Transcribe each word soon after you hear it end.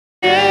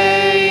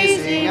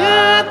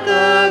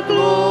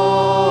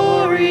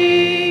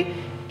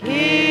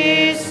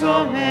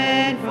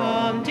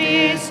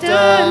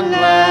foreign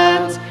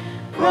lands,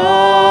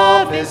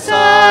 prophesy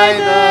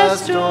the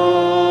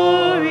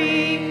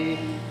story.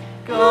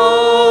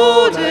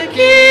 Gold, a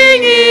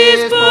king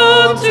is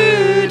born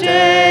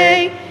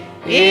today.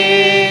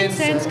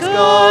 Incense,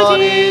 God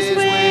is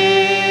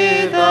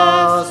with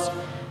us.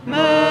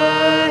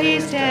 Myrrh,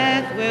 his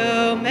death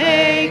will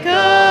make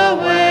a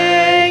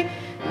way,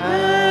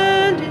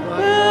 and in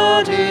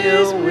world he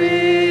is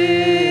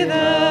with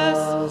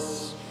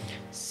us.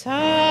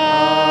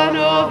 Son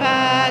of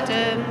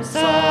Adam,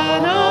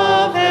 son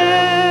of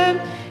Ham,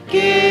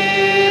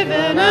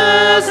 given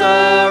as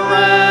a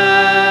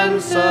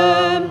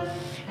ransom,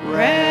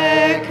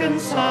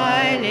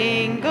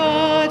 reconciling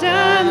God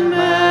and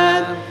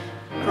man,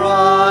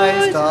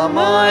 Christ our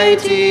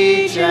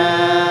mighty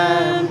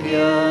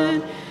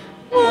champion.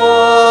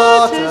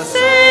 What a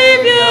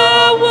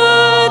Saviour,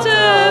 what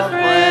a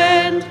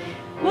friend,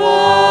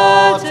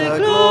 what a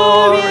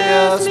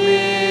glorious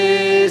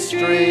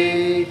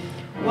mystery.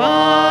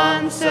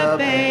 Once a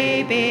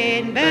babe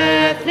in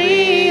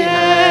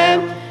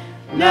Bethlehem,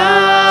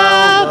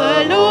 now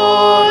the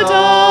Lord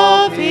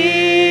of history.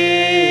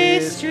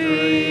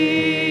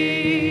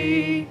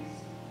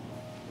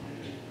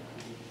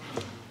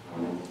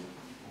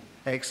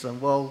 Excellent.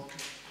 Well,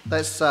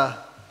 let's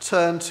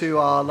turn to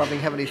our loving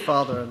Heavenly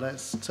Father and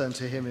let's turn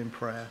to him in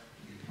prayer.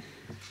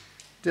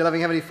 Dear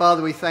loving Heavenly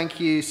Father, we thank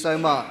you so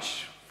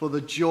much for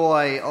the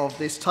joy of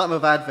this time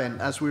of Advent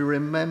as we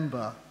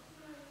remember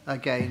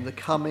again the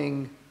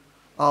coming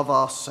of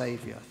our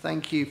Saviour.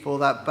 Thank you for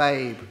that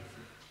babe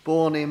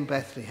born in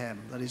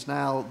Bethlehem that is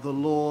now the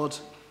Lord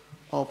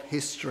of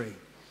history.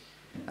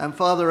 And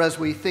Father, as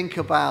we think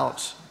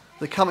about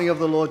the coming of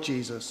the Lord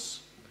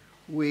Jesus,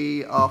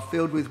 we are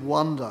filled with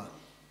wonder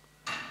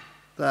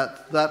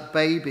that that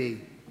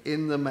baby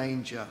in the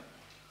manger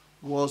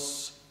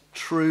was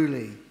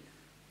truly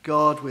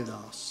God with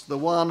us. The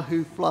one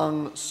who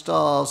flung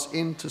stars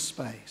into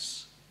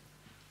space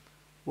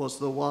was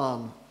the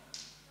one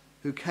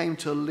who came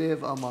to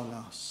live among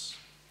us,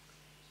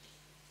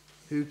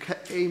 who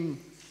came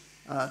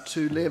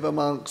to live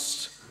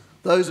amongst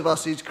those of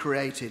us he'd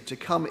created, to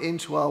come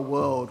into our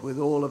world with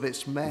all of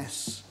its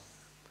mess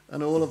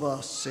and all of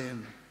our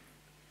sin,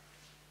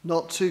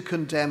 not to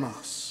condemn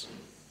us,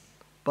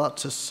 but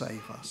to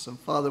save us. And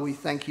Father, we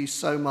thank you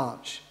so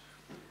much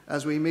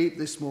as we meet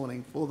this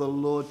morning for the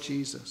Lord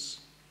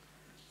Jesus.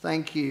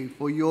 Thank you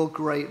for your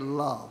great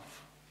love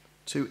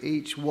to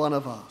each one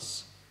of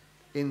us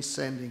in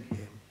sending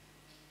him.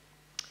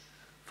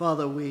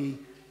 Father, we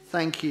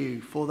thank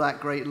you for that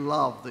great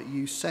love that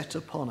you set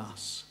upon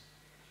us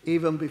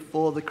even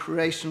before the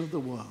creation of the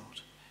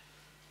world.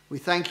 We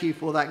thank you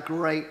for that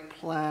great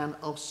plan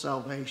of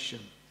salvation.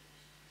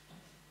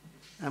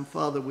 And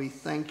Father, we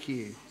thank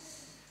you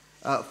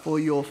for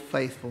your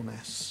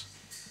faithfulness.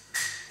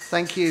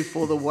 Thank you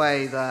for the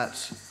way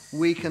that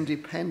we can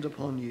depend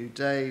upon you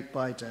day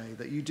by day,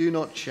 that you do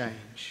not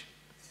change.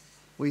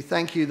 We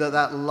thank you that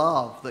that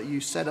love that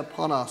you set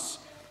upon us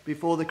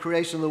before the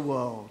creation of the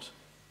world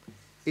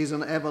is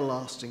an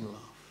everlasting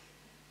love.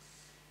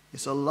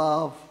 It's a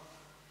love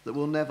that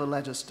will never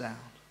let us down.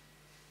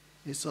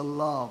 It's a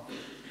love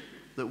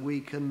that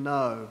we can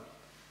know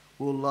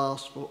will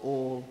last for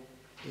all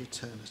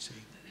eternity.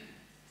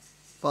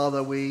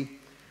 Father, we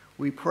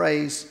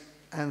praise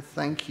and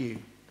thank you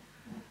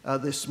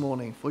this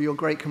morning for your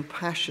great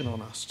compassion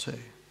on us too.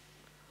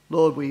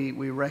 Lord,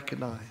 we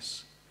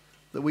recognize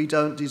that we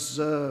don't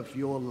deserve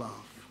your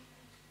love.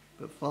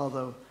 But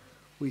Father,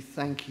 we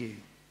thank you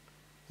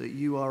that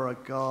you are a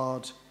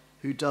God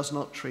who does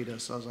not treat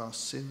us as our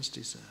sins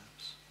deserves.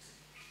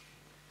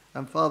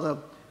 And Father,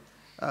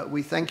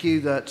 we thank you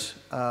that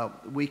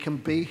we can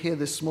be here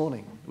this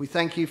morning. We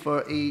thank you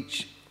for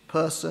each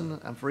person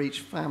and for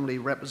each family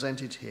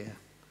represented here.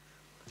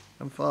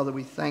 And Father,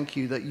 we thank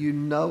you that you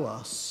know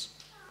us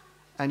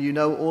and you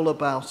know all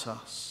about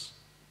us.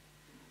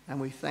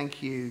 And we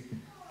thank you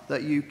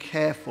that you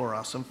care for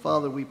us. And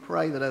Father, we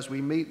pray that as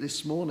we meet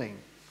this morning,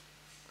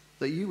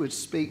 that you would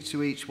speak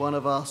to each one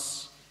of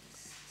us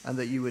and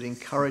that you would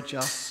encourage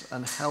us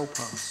and help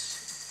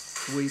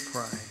us, we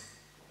pray.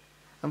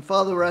 And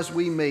Father, as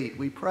we meet,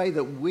 we pray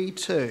that we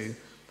too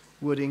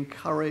would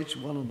encourage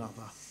one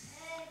another.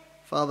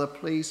 Father,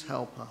 please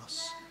help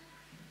us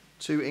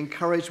to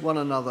encourage one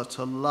another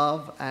to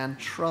love and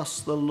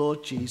trust the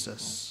Lord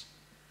Jesus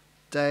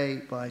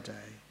day by day.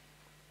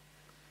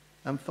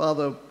 And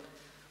Father,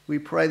 we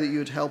pray that you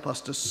would help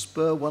us to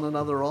spur one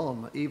another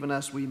on even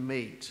as we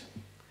meet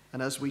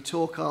and as we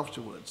talk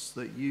afterwards,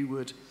 that you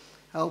would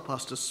help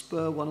us to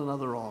spur one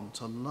another on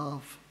to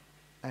love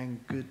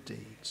and good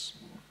deeds.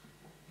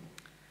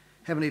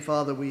 Heavenly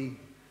Father, we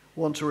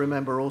want to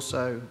remember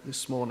also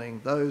this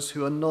morning those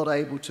who are not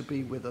able to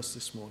be with us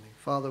this morning.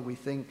 Father, we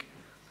think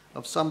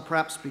of some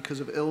perhaps because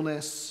of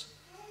illness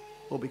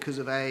or because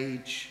of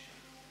age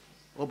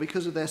or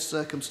because of their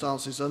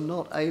circumstances are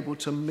not able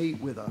to meet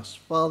with us.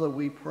 Father,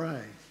 we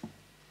pray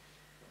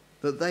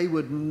that they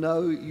would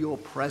know your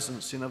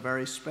presence in a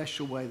very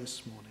special way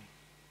this morning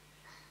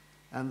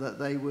and that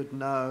they would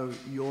know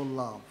your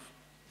love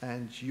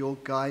and your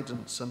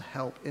guidance and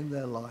help in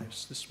their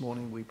lives this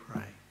morning, we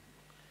pray.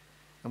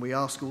 And we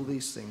ask all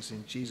these things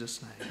in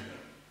Jesus' name.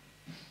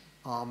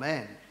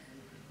 Amen.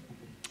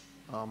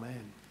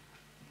 Amen.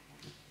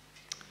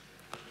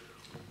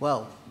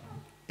 Well,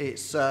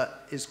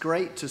 it's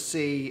great to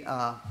see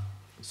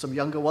some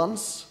younger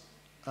ones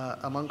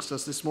amongst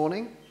us this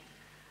morning.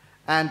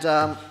 And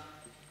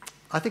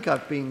I think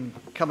I've been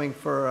coming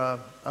for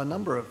a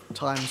number of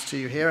times to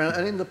you here.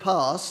 And in the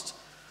past,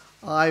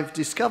 I've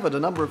discovered a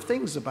number of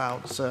things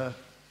about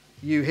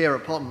you here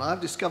at Potton.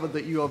 I've discovered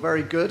that you are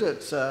very good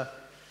at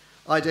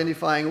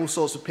identifying all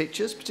sorts of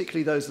pictures,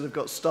 particularly those that have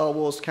got Star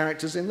Wars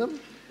characters in them.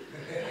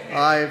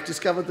 I've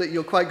discovered that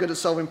you're quite good at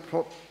solving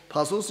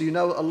puzzles. You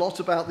know a lot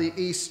about the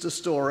Easter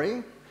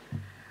story.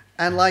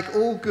 And like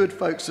all good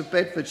folks of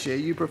Bedfordshire,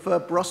 you prefer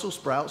Brussels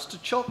sprouts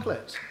to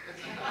chocolate.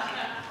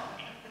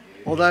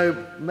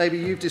 Although maybe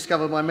you've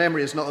discovered my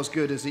memory is not as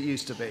good as it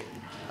used to be.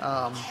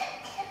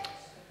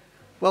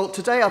 Well,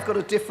 today I've got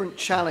a different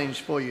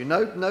challenge for you.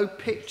 No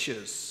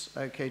pictures,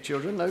 okay,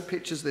 children? No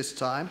pictures this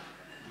time.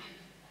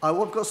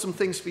 I've got some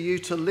things for you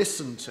to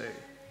listen to.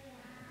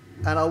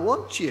 And I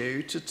want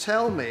you to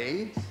tell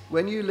me,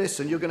 when you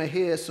listen, you're going to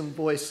hear some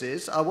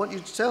voices. I want you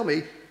to tell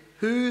me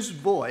whose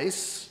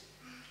voice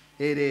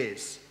it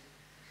is.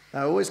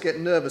 Now, I always get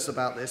nervous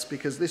about this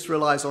because this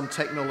relies on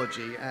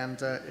technology. And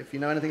if you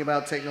know anything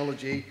about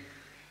technology,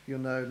 you'll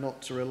know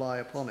not to rely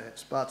upon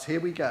it. But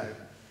here we go.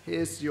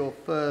 Here's your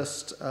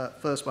first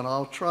one.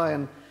 I'll try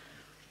and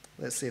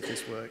let's see if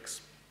this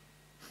works.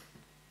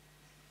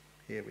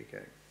 Here we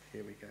go.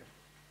 Here we go.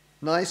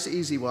 Nice,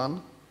 easy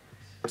one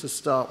to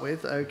start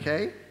with,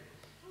 okay?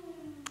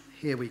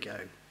 Here we go.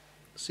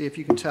 See if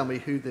you can tell me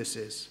who this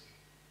is.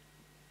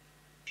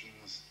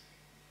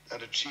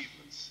 And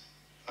achievements,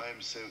 I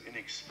am so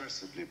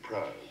inexpressibly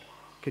proud.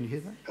 Can you hear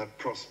that? Have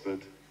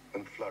prospered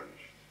and flourished.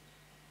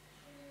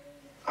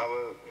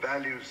 Our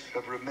values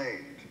have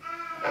remained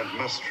and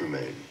must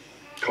remain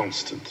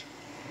constant.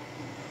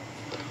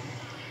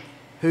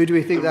 Who do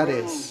we think that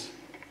is?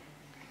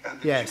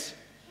 Yes.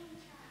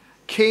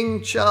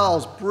 King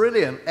Charles,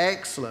 brilliant,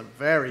 excellent,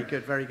 very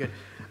good, very good.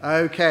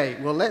 Okay,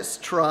 well let's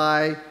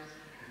try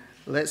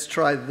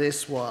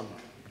this one.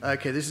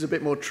 Okay, this is a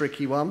bit more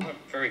tricky one. I'm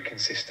very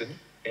consistent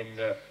in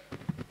that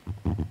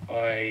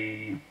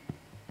I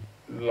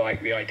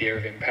like the idea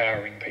of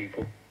empowering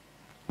people,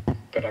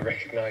 but I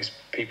recognise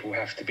people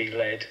have to be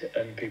led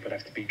and people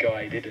have to be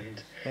guided,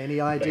 and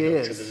any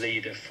ideas? They look to the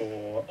leader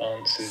for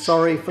answers.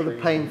 Sorry for the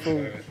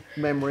painful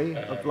memory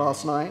of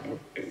last night.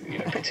 You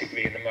know,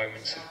 particularly in the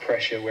moments of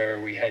pressure, where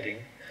are we heading?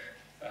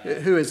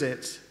 Who is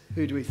it?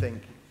 Who do we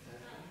think?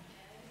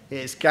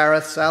 It's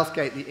Gareth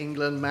Southgate, the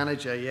England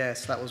manager.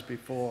 Yes, that was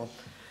before.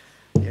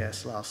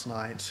 Yes, last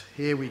night.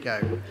 Here we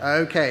go.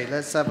 Okay,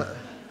 let's have another.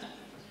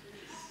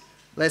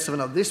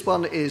 This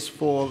one is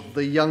for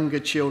the younger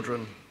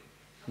children.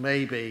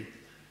 Maybe.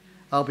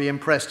 I'll be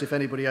impressed if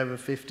anybody over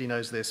 50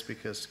 knows this,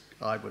 because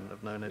I wouldn't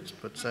have known it.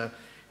 But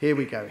here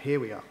we go. Here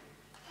we are.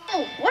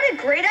 Oh, what a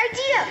great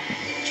idea!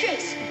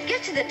 Chase,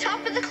 get to the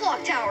top of the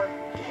clock tower.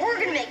 We're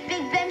gonna make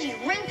Big Benji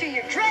run through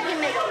your dragon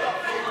makeup.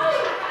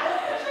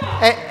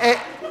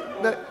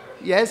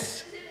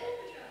 Yes?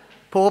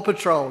 Paw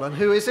Patrol. And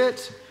who is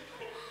it?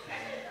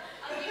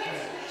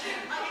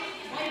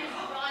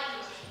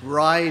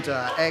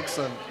 Ryder.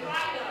 Excellent.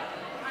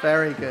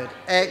 Very good.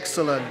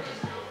 Excellent.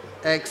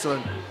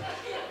 Excellent.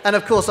 And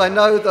of course, I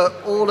know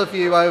that all of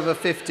you over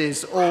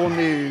 50s all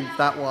knew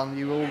that one.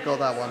 You all got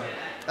that one.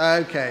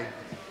 Okay.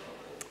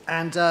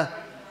 And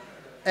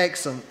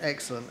excellent,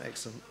 excellent,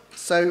 excellent.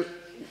 So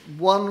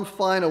one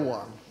final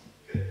one.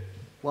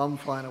 One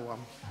final one.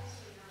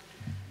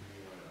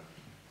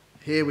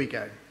 Here we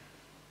go.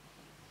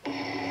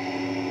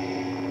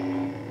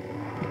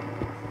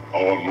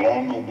 Our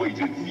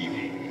long-awaited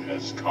meeting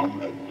has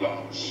come at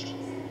last.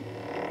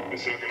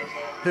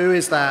 Who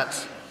is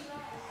that?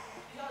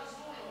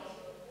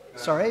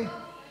 Sorry?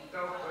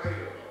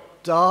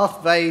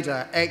 Darth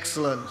Vader.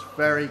 Excellent.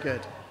 Very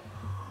good.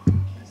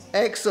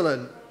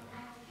 Excellent.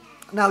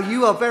 Now,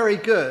 you are very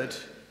good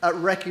at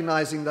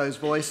recognizing those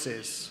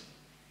voices.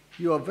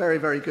 You are very,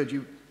 very good.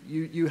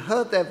 You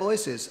heard their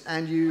voices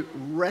and you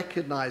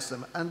recognize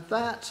them. And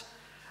that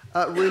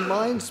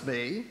reminds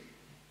me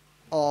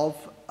of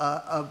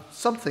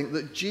something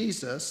that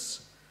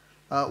Jesus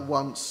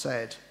once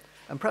said.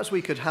 And perhaps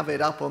we could have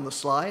it up on the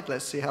slide.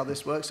 Let's see how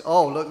this works.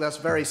 Oh, look, that's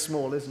very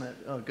small, isn't it?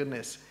 Oh,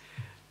 goodness.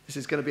 This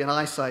is going to be an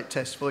eyesight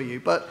test for you.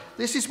 But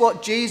this is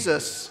what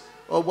Jesus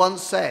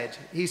once said.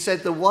 He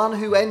said, the one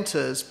who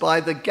enters by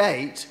the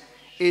gate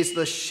is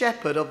the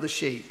shepherd of the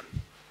sheep.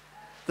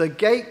 The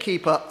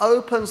gatekeeper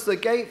opens the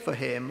gate for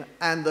him,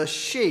 and the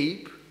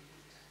sheep,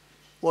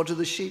 what do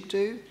the sheep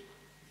do?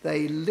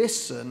 They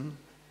listen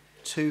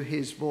to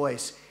his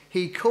voice.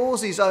 He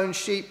calls his own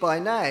sheep by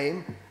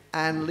name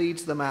and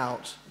leads them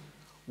out.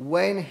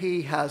 When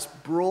he has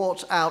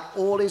brought out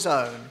all his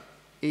own,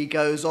 he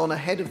goes on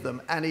ahead of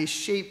them, and his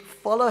sheep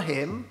follow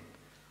him.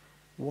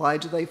 Why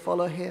do they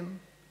follow him?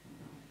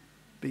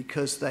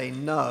 Because they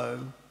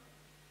know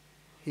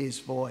his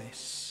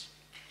voice,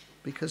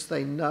 because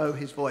they know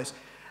his voice.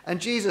 And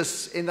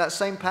Jesus, in that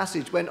same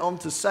passage, went on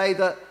to say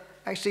that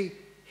actually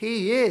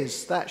he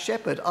is that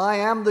shepherd. I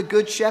am the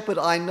good shepherd.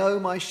 I know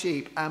my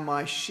sheep, and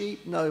my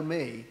sheep know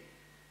me,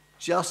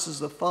 just as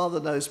the Father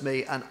knows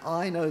me, and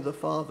I know the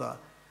Father,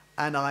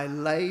 and I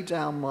lay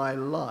down my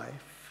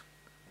life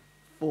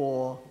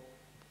for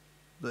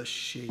the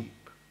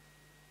sheep.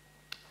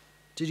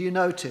 Did you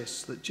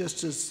notice that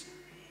just as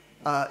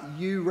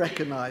you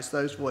recognize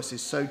those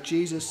voices, so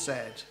Jesus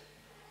said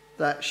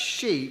that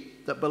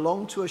sheep that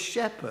belong to a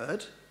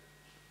shepherd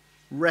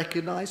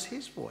recognize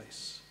his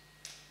voice,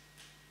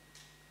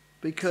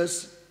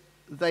 because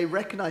they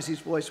recognize his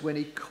voice when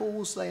he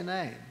calls their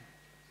name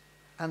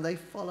and they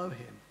follow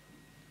him.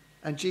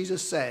 And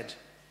Jesus said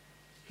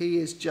he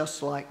is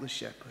just like the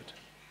shepherd,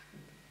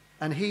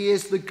 and he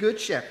is the good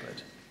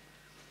shepherd,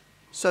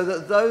 so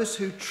that those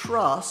who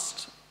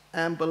trust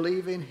and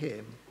believe in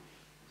him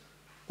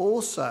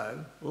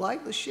also,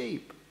 like the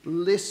sheep,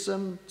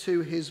 listen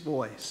to his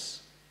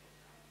voice.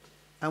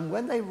 And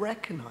when they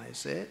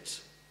recognize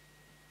it,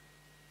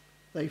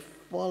 they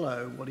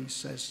follow what he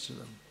says to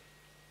them.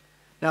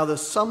 Now,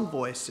 there's some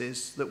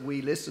voices that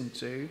we listen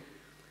to,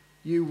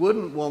 you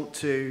wouldn't want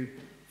to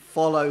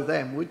follow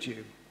them, would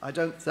you? I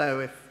don't know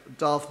if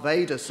Darth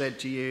Vader said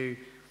to you,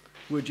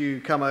 would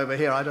you come over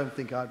here? I don't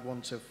think I'd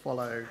want to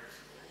follow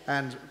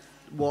and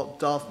what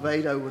Darth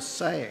Vader was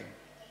saying.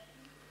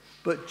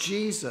 But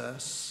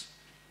Jesus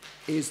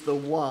is the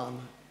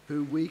one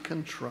who we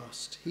can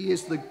trust. He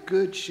is the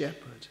good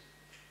shepherd.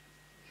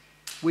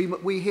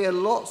 We hear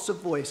lots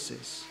of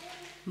voices,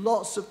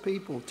 lots of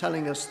people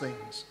telling us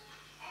things,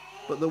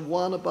 but the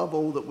one above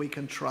all that we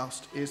can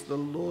trust is the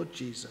Lord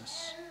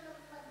Jesus.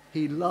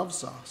 He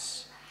loves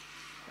us,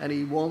 and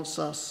he wants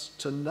us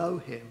to know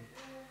him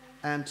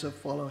and to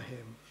follow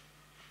him,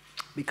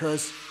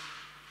 because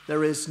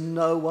there is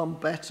no one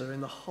better in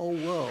the whole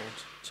world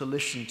to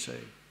listen to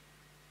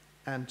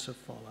and to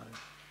follow.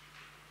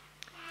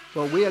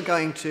 Well, we are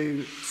going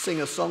to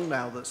sing a song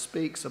now that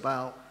speaks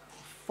about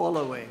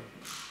following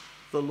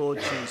the Lord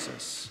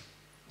Jesus.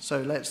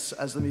 So let's,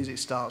 as the music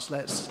starts,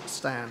 let's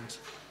stand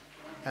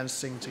and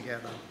sing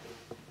together.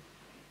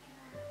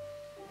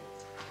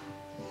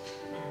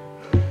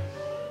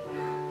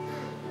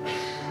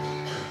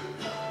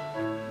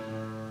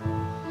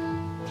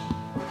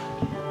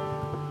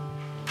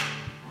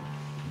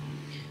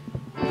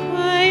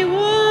 I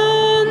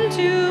want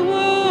to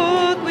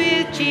walk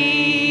with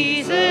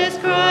Jesus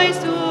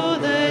Christ all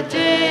the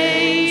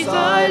days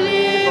I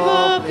live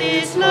of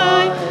this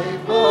life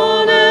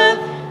on earth,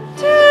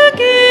 to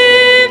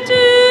give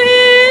to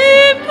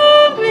him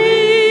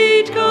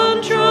complete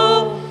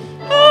control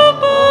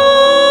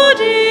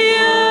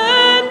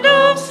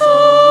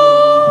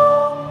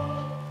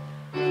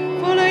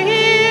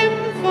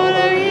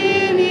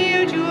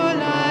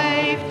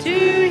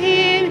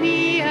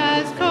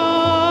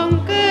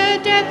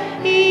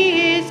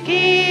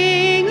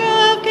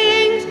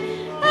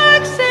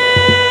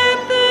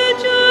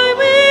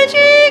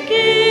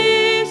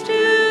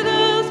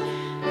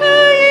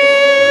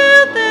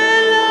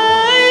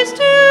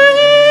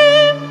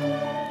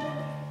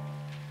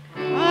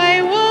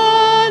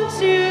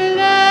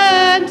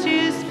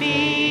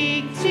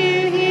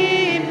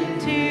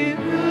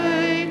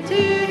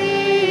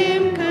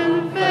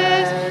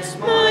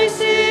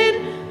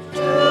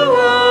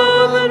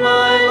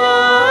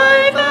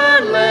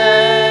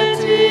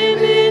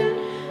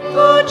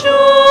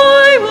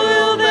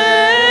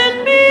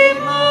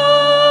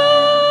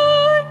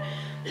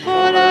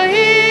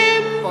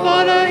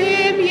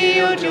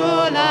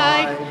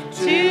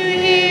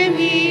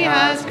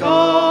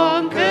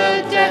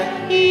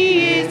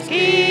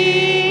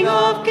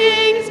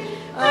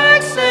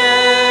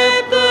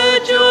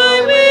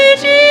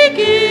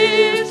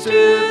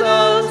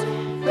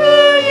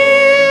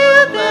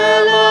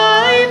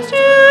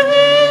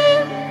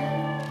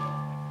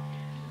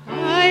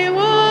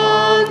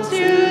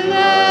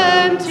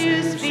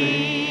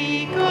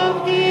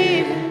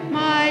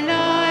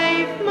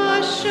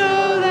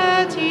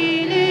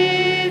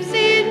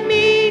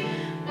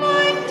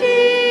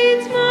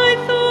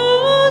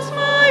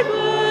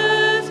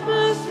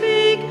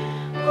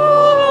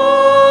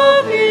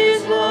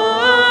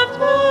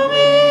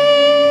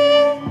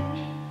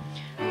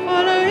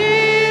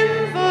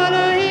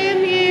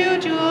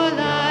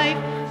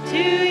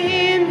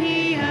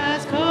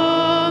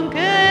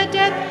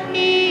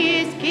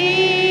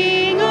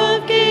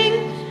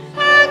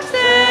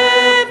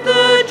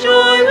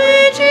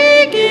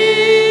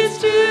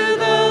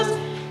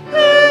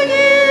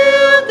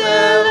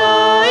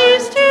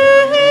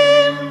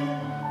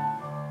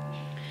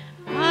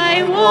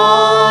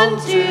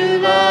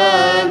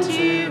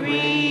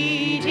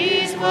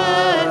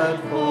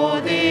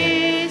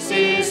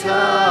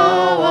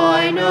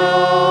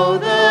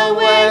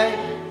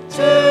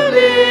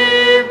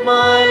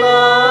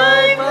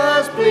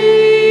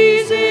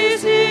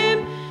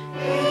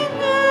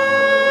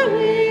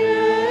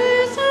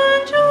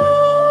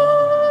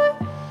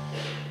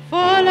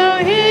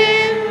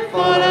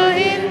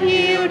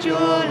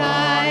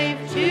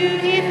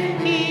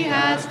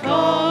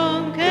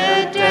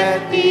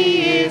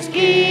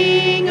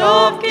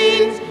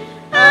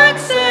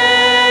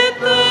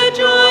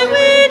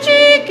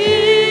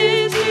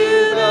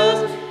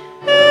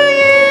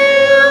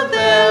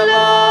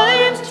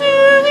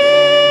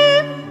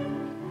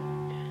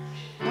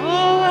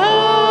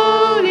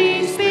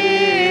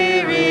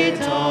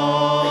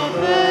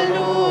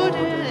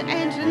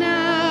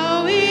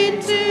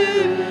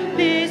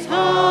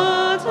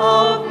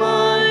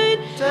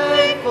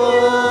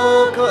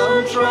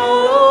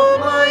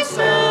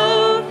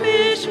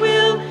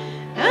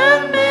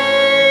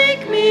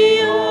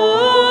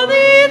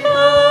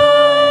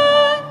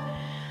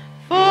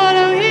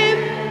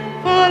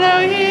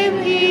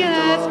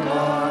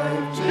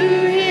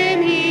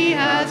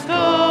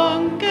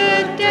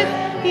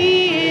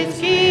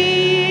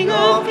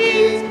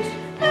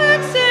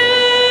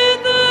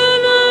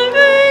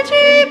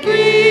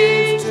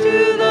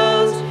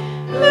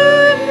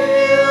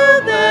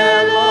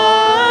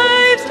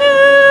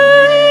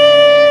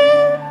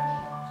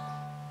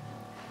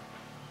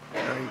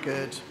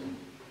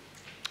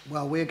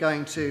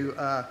going to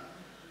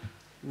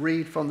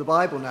read from the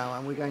Bible now,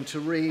 and we're going to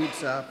read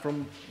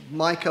from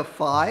Miccah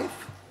 5,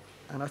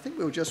 and I think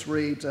we'll just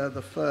read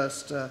the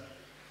first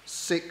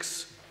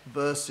 6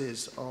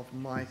 verses of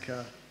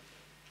Miccah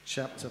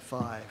chapter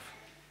 5.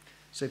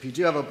 So if you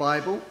do have a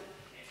Bible,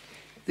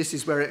 this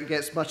is where it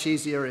gets much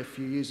easier if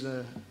you use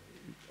an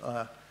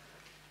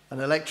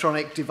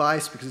electronic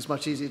device, because it's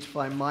much easier to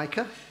find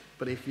Miccah.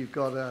 But if you've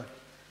got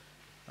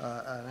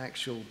an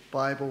actual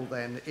Bible,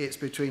 then it's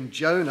between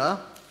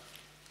Jonah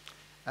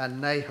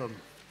and Nahum.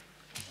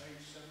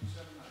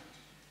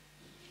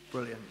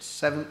 Brilliant.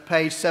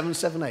 Page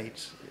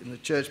 778 in the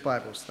church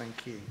Bibles.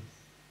 Thank you.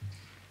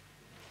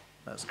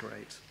 That's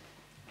great.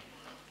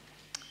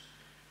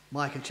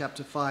 Miccah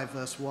chapter 5,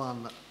 verse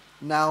 1.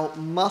 Now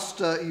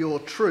muster your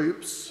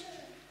troops,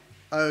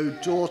 O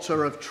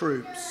daughter of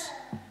troops.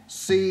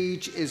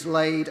 Siege is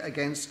laid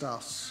against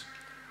us.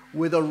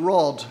 With a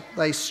rod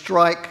they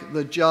strike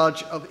the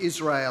judge of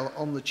Israel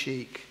on the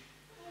cheek.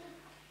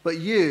 But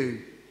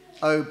you,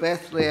 O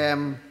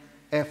Bethlehem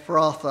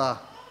Ephrathah,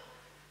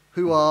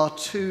 who are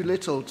too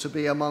little to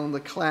be among the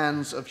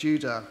clans of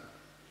Judah,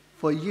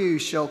 for you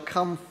shall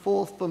come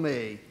forth for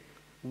me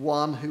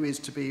one who is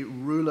to be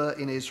ruler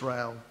in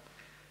Israel,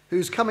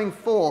 whose coming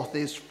forth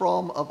is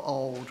from of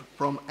old,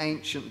 from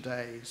ancient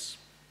days.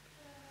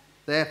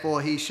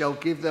 Therefore he shall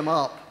give them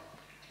up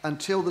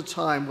until the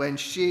time when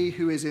she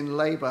who is in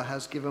labor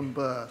has given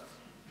birth.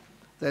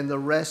 Then the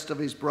rest of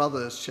his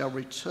brothers shall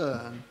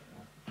return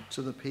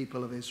to the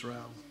people of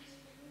Israel.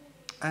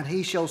 And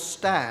he shall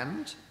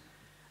stand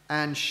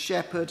and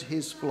shepherd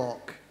his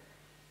flock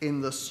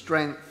in the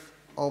strength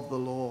of the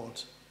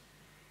Lord,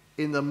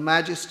 in the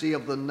majesty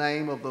of the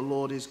name of the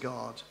Lord his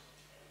God,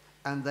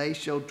 and they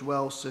shall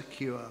dwell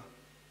secure.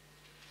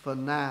 For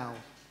now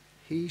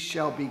he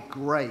shall be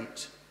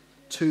great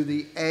to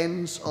the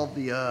ends of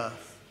the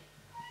earth,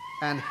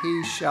 and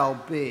he shall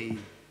be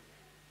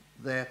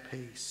their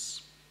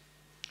peace.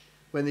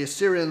 When the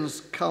Assyrian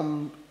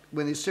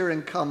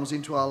comes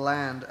into our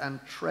land and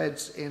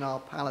treads in our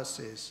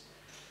palaces,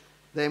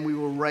 then we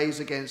will raise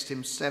against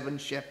him 7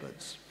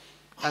 shepherds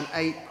and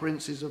 8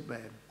 princes of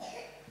men.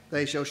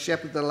 They shall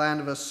shepherd the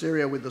land of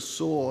Assyria with the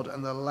sword,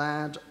 and the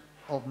land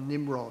of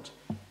Nimrod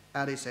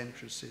at its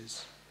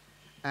entrances.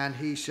 And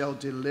he shall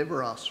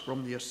deliver us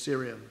from the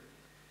Assyrian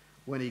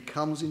when he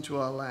comes into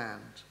our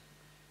land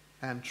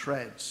and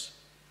treads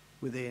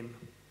within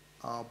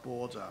our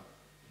border.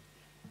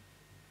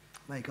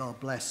 May God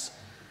bless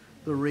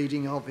the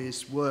reading of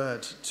his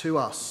word to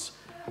us.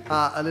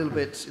 A little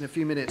bit, in a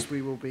few minutes,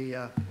 we will be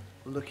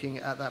looking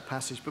at that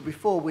passage. But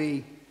before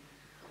we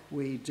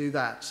do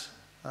that,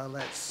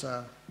 let's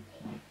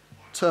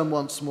turn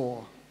once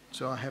more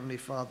to our Heavenly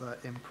Father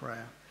in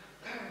prayer.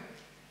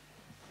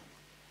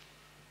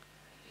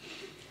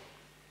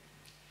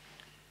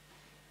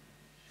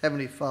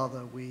 Heavenly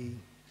Father, we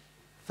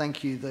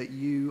thank you that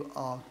you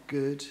are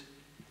good.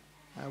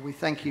 We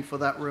thank you for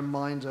that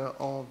reminder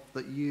of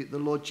that you, the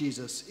Lord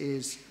Jesus,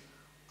 is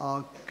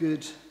our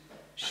good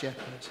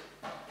shepherd.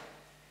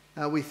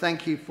 We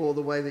thank you for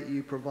the way that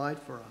you provide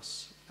for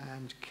us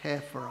and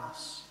care for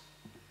us.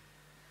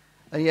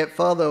 And yet,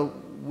 Father,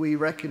 we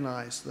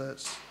recognize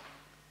that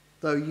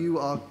though you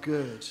are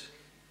good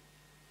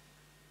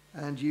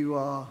and you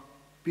are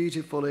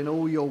beautiful in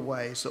all your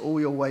ways, that all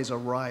your ways are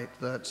right,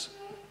 that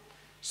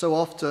so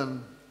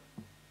often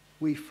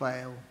we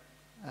fail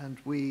and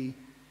we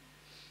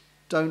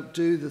don't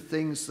do the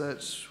things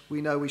that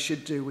we know we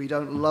should do. We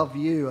don't love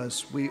you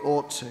as we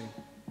ought to.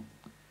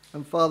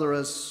 And Father,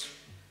 as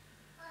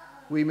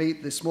we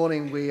meet this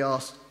morning, we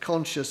are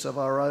conscious of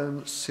our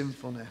own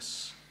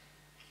sinfulness,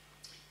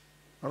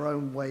 our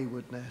own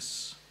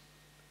waywardness.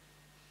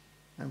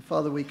 And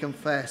Father, we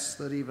confess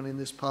that even in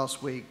this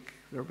past week,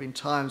 there have been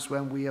times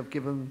when we have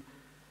given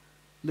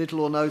little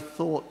or no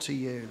thought to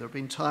you. There have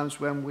been times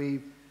when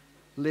we've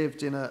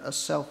lived in a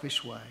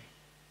selfish way.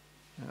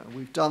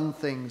 We've done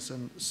things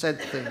and said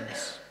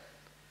things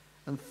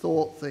and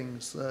thought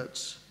things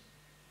that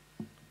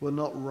were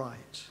not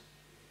right.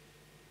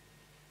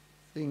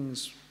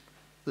 Things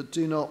that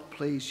do not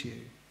please you.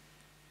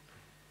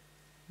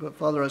 But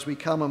Father, as we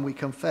come and we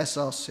confess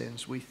our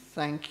sins, we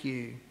thank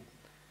you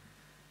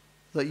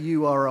that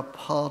you are a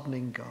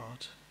pardoning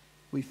God.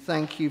 We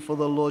thank you for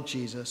the Lord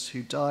Jesus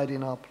who died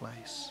in our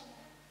place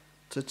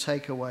to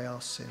take away our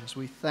sins.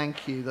 We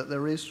thank you that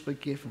there is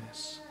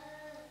forgiveness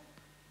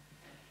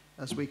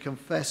as we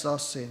confess our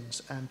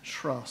sins and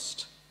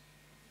trust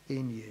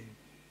in you.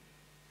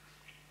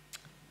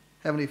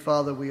 Heavenly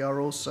Father, we are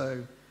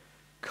also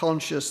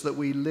conscious that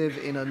we live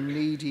in a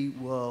needy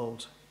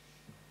world.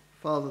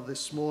 Father,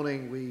 this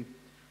morning we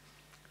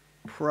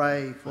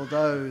pray for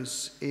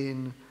those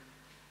in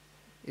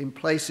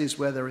places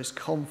where there is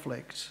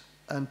conflict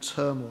and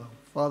turmoil.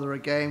 Father,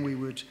 again, we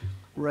would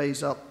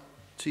raise up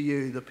to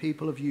you the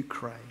people of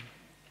Ukraine.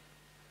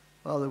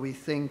 Father, we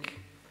think,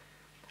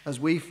 as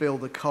we feel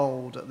the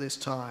cold at this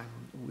time,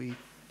 we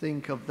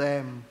think of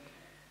them,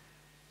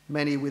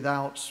 many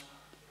without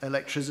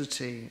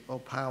electricity or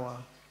power,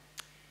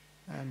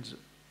 and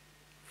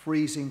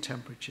freezing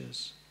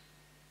temperatures.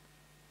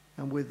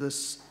 and with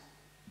this,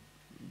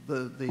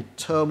 the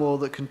turmoil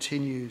that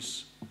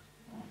continues.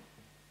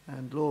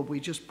 And Lord, we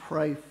just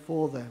pray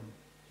for them.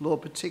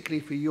 Lord, particularly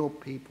for your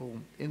people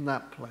in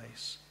that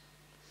place.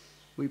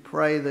 We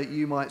pray that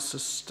you might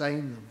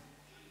sustain them,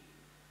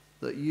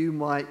 that you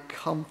might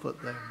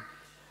comfort them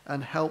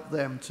and help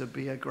them to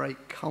be a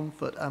great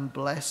comfort and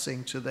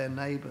blessing to their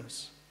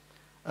neighbors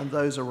and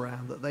those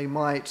around, that they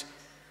might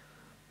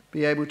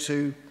be able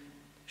to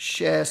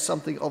share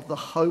something of the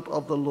hope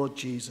of the Lord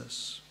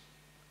Jesus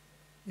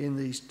in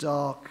these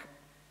dark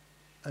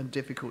and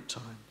difficult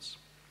times.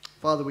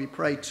 Father, we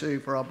pray too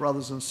for our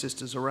brothers and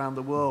sisters around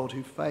the world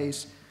who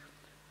face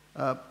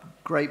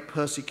great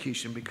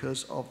persecution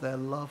because of their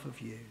love of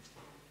you.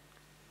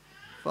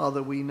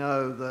 Father, we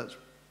know that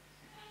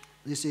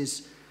this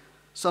is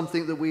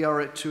something that we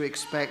are to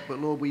expect, but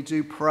Lord, we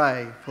do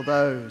pray for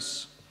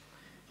those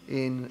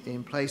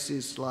in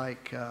places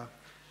like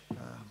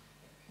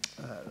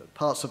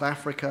parts of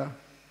Africa,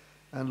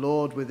 and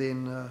Lord,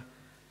 within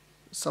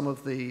some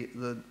of the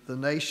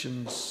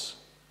nations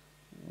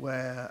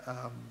where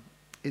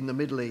in the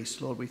Middle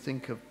East, Lord, we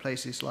think of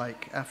places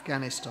like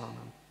Afghanistan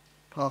and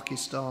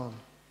Pakistan,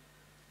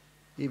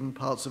 even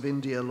parts of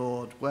India,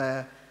 Lord,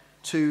 where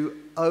to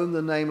own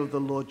the name of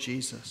the Lord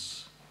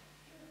Jesus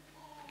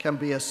can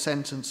be a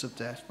sentence of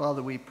death.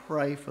 Father, we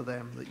pray for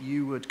them that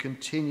you would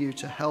continue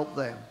to help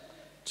them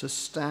to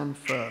stand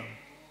firm.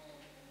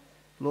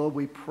 Lord,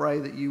 we pray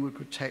that you would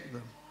protect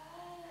them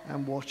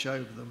and watch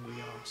over them, we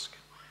ask.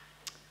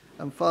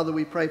 And Father,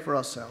 we pray for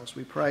ourselves.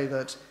 We pray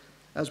that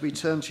as we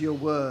turn to your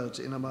word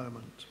in a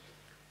moment,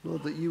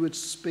 Lord, that you would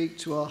speak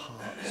to our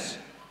hearts.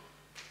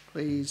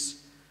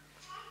 Please,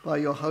 by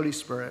your Holy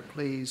Spirit,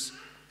 please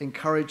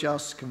encourage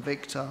us,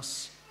 convict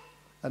us,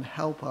 and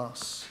help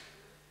us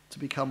to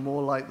become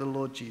more like the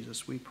Lord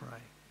Jesus, we pray.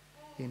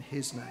 In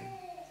his name,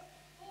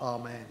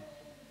 amen.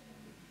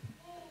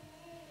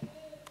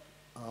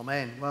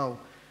 Amen. Well,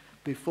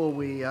 before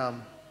we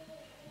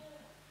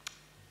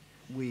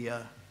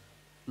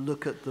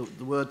look at the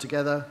word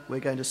together, we're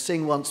going to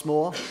sing once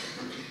more,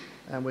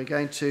 and we're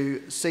going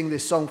to sing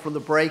this song from the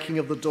breaking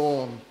of the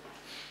dawn.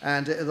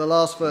 And the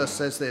last verse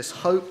says this: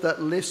 hope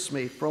that lifts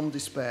me from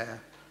despair,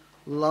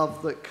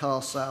 love that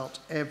casts out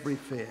every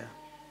fear,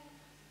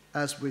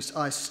 as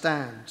I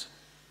stand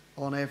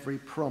on every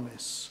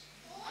promise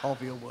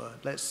of your word.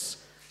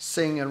 Let's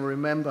sing and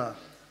remember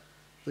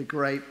the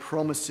great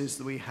promises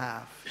that we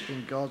have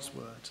in God's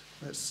word.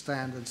 Let's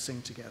stand and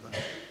sing together.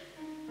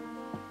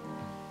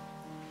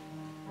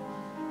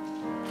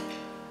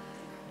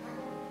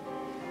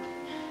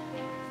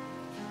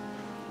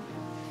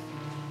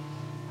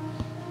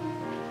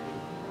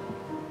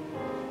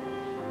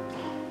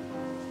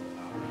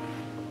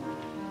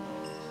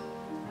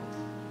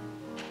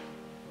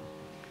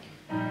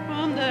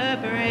 From the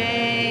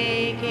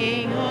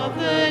breaking of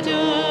the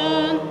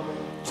dawn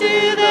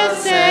to the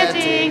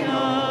setting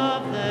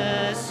of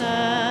the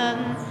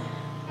sun,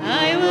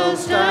 I will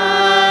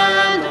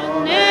stand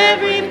on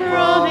every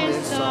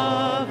promise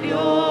of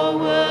your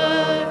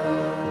word.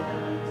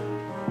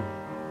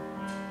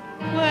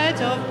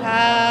 Words of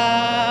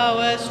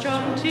power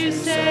strong to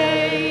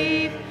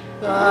save,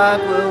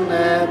 That will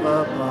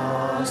never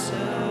pass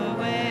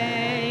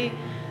away.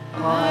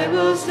 I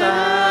will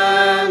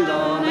stand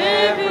on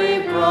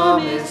every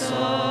promise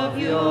of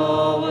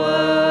your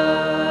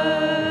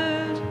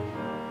word.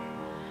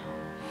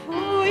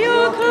 For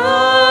your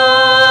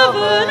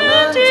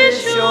covenant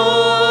is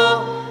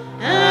sure,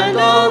 and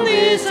on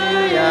this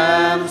I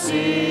am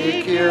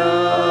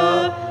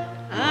secure.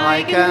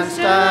 I can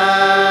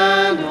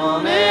stand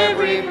on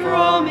every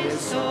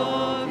promise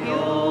of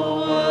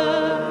your word.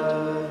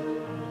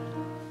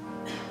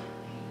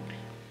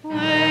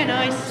 When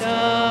I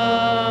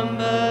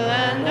stumble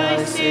and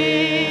I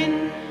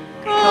sin,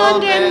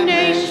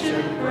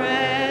 condemnation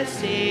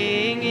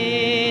pressing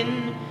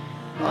in,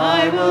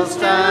 I will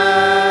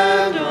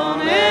stand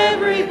on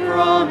every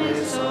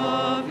promise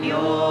of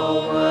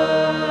your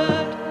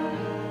word.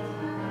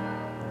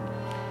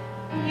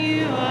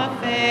 You are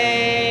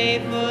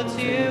faithful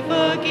to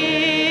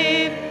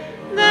forgive,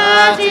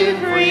 that in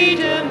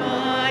freedom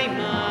I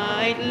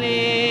might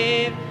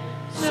live.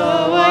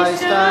 So I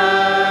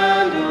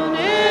stand on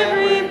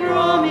every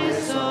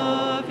promise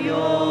of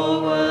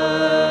your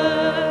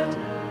word.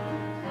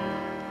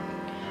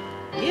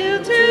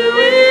 Guilt to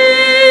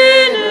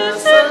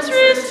innocence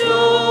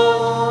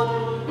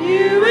restored,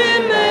 you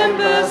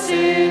remember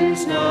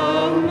sins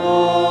no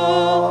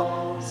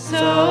more.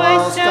 So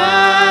I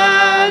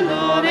stand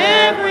on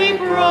every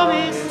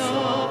promise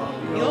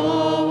of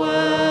your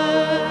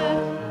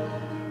word.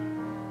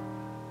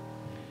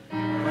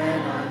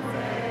 When I'm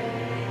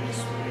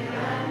faced with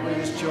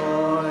anguish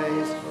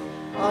joys,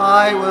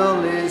 I will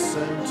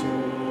listen to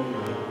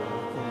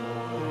your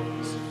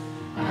voice,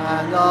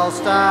 and I'll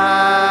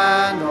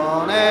stand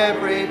on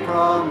every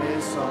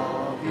promise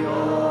of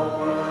your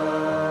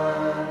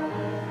word.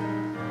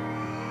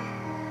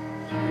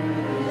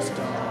 Through this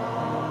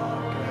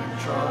dark and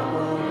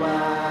troubled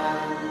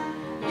land,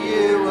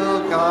 you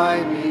will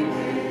guide me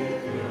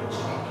with your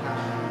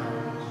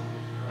hand,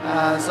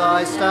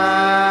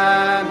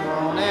 stand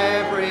on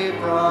every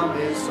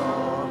promise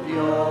of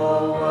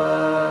your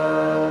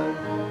word.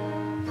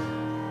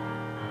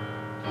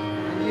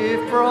 And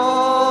you've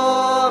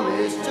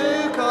promised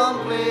to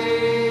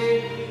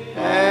complete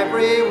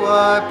every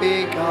work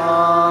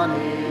begun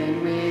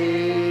in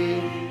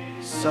me.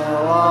 So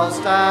I'll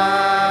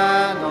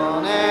stand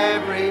on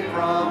every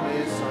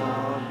promise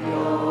of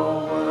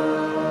your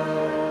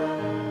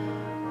word.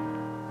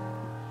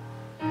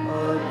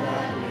 Hope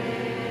that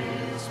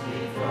lifts me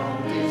from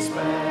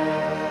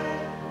despair,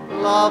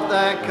 love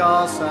that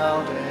casts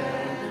out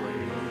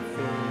every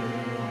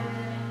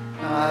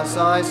fear, as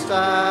I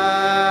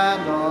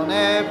stand on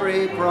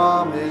every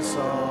promise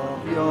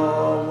of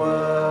your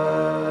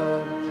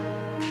word.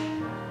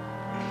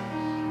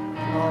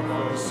 Not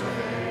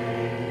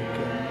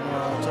forsaken,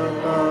 not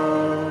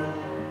alone,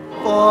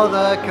 for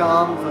the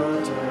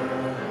Comforter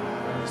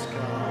has come.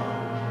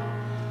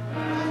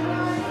 And I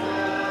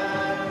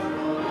stand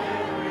on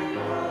every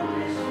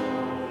promise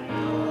of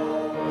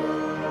your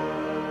word.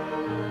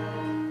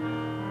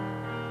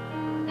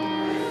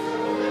 Christ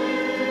alone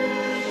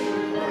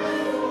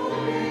will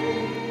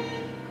believe.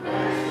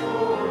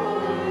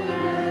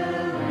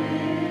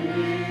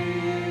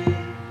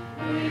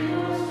 We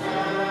will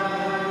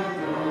stand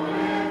on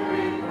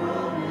every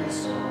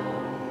promise of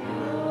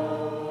your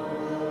word.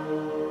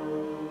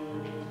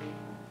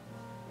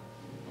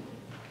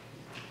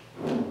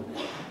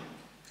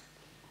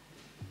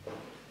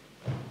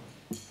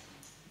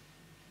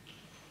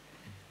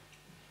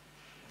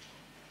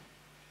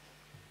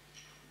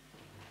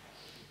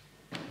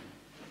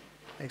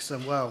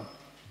 Excellent. Well,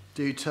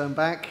 do turn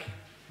back.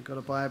 We've got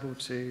a Bible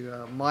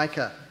to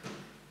Miccah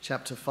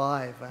chapter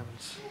 5, and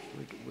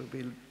we'll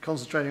be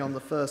concentrating on the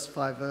first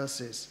 5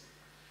 verses.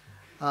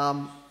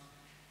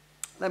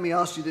 Let me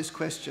ask you this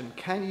question.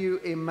 Can you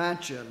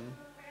imagine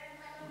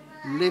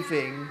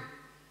living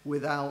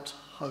without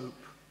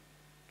hope?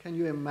 Can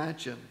you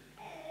imagine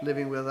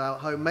living without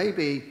hope?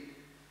 Maybe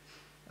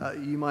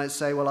you might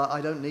say, well,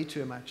 I don't need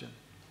to imagine.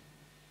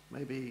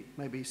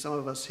 Maybe some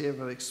of us here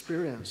have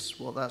experienced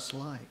what that's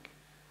like.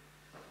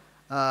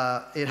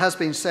 It has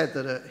been said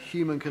that a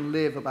human can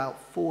live about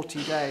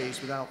 40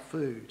 days without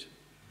food,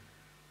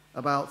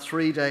 about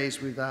 3 days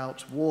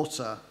without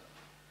water,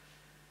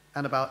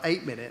 and about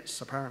 8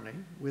 minutes, apparently,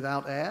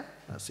 without air.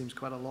 That seems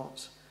quite a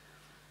lot.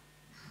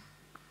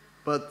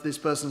 But this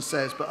person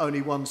says, but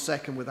only 1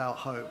 second without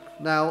hope.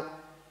 Now,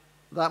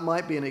 that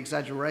might be an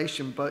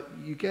exaggeration, but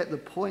you get the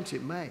point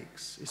it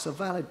makes. It's a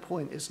valid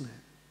point, isn't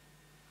it?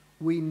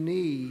 We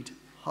need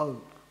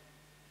hope.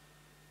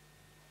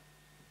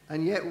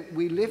 And yet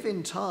we live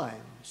in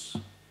times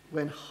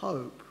when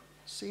hope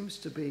seems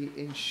to be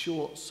in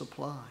short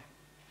supply.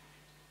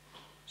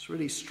 It's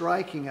really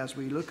striking as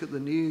we look at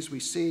the news. We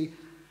see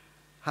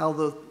how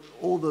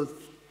all the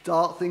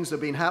dark things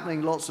have been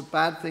happening, lots of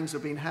bad things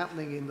have been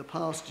happening in the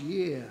past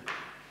year.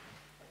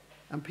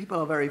 And people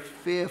are very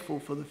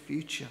fearful for the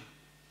future.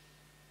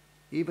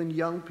 Even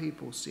young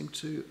people seem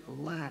to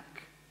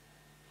lack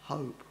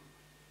hope.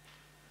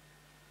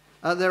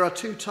 There are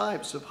 2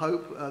 types of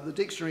hope. The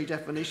dictionary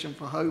definition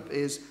for hope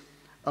is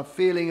a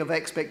feeling of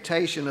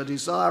expectation, a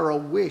desire or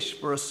wish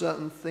for a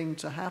certain thing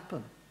to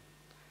happen.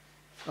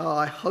 Oh,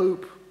 I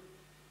hope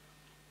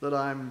that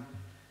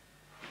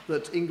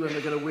England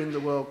are going to win the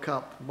World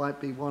Cup. Might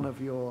have been one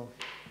of your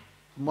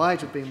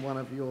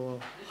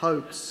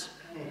hopes.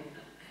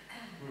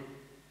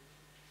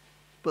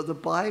 But the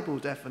Bible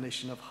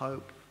definition of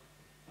hope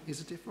is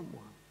a different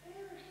one.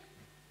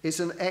 It's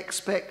an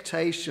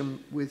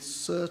expectation with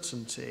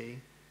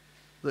certainty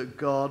that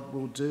God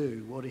will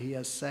do what he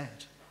has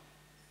said.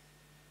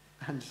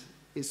 And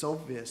it's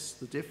obvious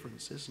the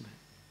difference, isn't it?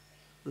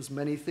 There's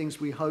many things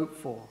we hope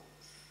for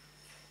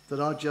that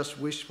are just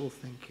wishful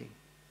thinking.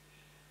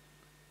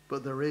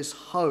 But there is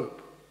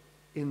hope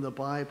in the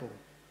Bible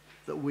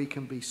that we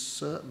can be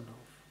certain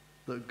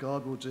of, that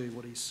God will do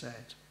what he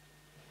said.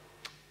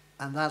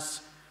 And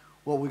that's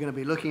what we're going to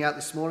be looking at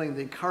this morning.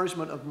 The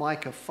encouragement of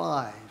Miccah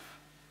 5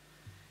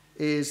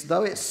 is,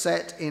 though it's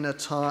set in a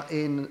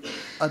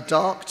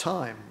dark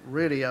time,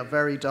 really a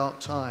very dark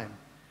time,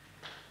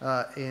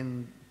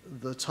 in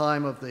the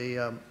time of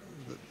the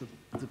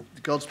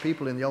God's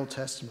people in the Old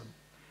Testament.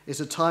 It's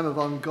a time of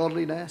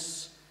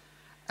ungodliness,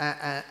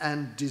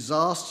 and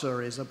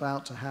disaster is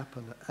about to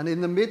happen. And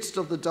in the midst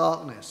of the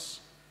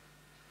darkness,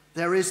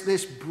 there is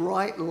this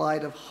bright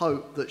light of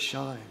hope that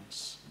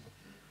shines.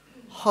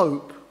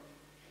 Hope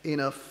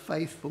in a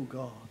faithful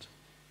God.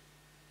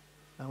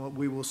 And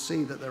we will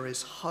see that there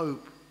is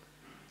hope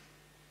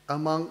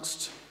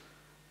amongst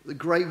the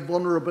great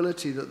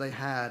vulnerability that they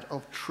had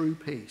of true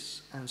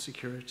peace and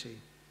security.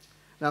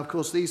 Now, of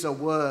course, these are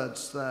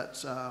words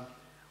that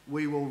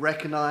we will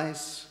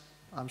recognize,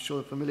 I'm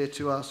sure familiar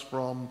to us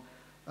from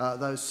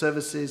those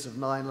services of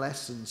 9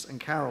 lessons and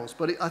carols.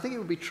 But I think it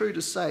would be true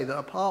to say that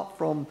apart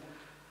from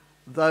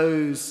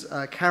those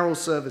carol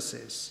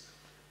services,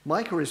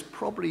 Miccah is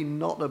probably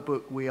not a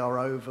book we are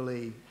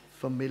overly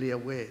familiar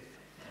with.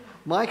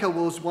 Miccah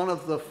was one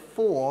of the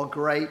 4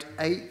 great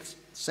 8th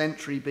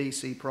century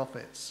BC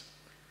prophets.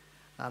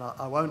 And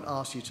I won't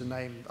ask you to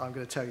name, I'm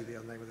going to tell you the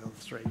other name of the other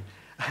three,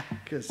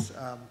 because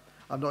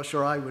I'm not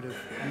sure I would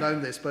have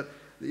known this, but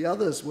the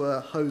others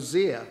were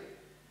Hosea,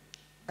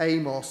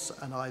 Amos,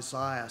 and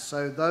Isaiah.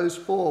 So those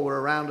four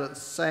were around at the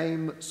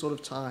same sort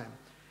of time.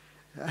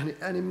 And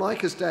in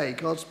Micah's day,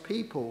 God's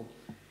people,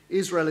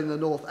 Israel in the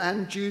north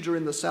and Judah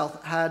in the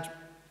south, had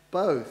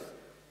both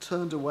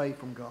turned away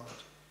from God.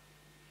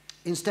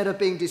 Instead of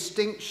being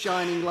distinct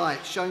shining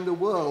lights, showing the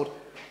world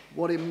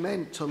what it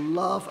meant to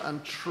love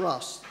and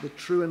trust the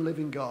true and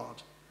living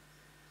God,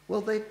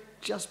 well, they'd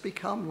just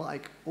become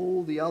like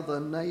all the other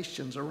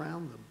nations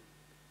around them.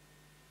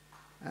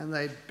 And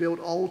they'd built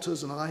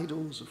altars and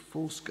idols of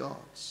false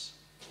gods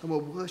and were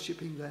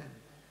worshipping them.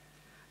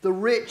 The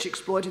rich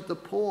exploited the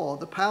poor.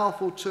 The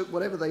powerful took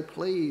whatever they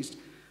pleased,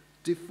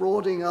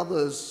 defrauding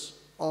others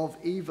of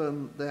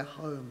even their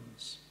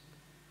homes.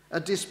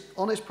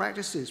 Dishonest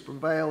practices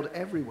prevailed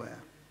everywhere.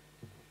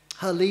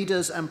 Her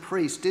leaders and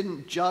priests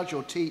didn't judge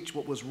or teach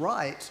what was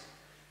right,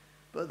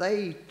 but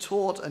they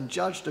taught and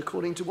judged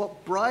according to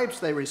what bribes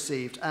they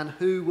received and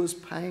who was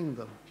paying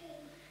them.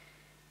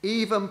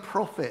 Even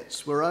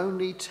prophets were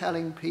only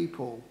telling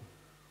people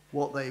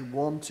what they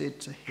wanted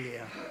to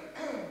hear.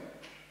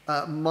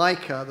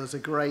 Miccah, there's a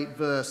great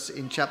verse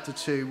in chapter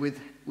 2,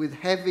 with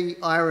heavy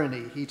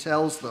irony, he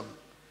tells them,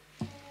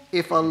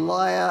 if a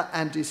liar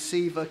and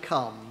deceiver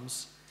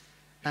comes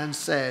and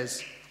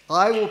says,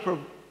 I will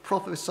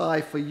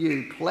prophesy for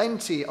you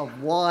plenty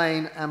of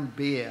wine and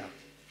beer,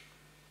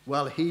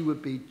 well, he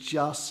would be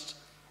just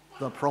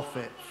the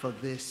prophet for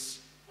this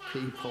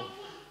people.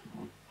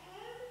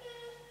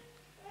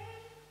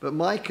 But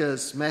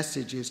Micah's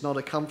message is not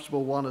a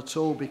comfortable one at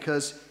all,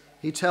 because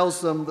he tells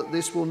them that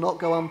this will not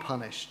go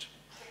unpunished.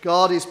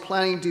 God is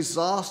planning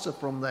disaster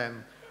from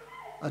them,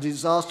 a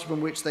disaster from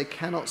which they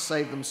cannot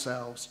save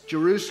themselves.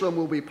 Jerusalem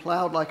will be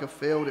plowed like a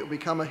field. It will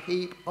become a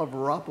heap of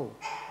rubble.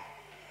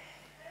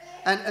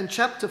 And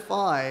chapter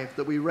 5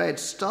 that we read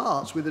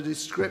starts with a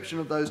description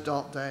of those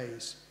dark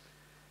days.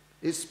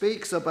 It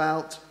speaks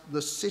about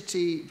the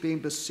city being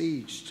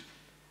besieged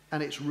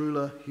and its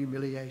ruler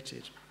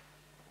humiliated.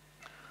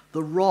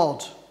 The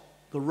rod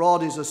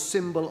is a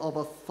symbol of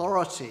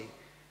authority,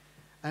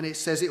 and it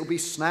says it will be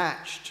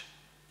snatched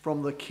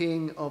from the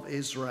king of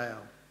Israel,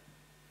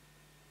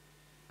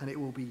 and it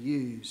will be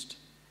used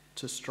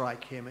to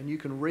strike him. And you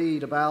can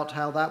read about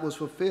how that was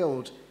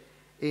fulfilled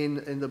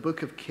in the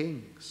book of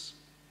Kings.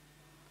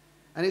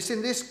 And it's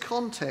in this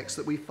context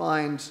that we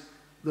find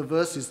the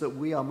verses that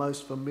we are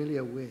most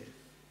familiar with.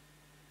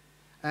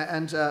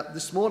 And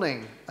this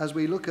morning, as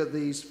we look at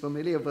these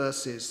familiar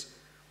verses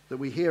that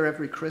we hear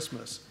every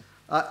Christmas,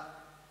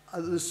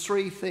 there's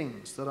three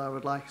things that I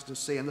would like us to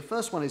see. And the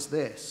first one is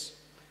this.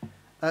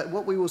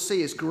 What we will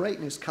see is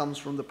greatness comes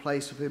from the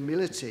place of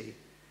humility.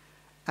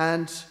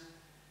 And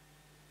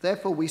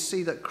therefore we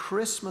see that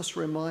Christmas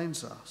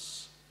reminds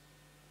us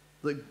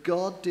that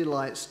God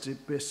delights to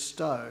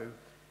bestow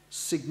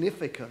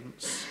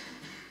significance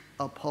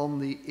upon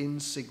the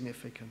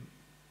insignificant.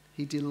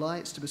 He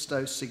delights to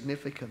bestow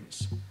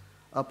significance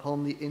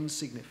upon the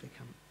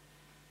insignificant.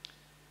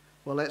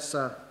 Well, let's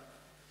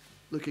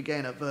look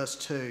again at verse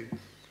 2.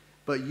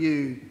 But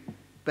you,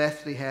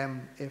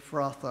 Bethlehem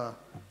Ephrathah,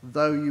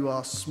 though you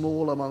are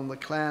small among the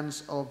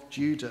clans of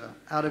Judah,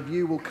 out of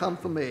you will come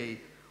for me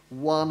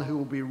one who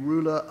will be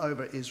ruler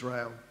over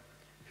Israel,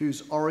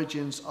 whose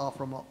origins are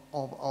from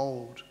of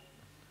old,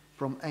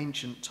 from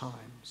ancient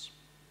times.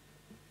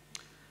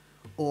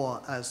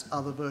 Or, as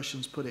other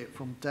versions put it,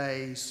 from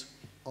days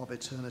of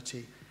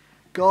eternity.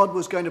 God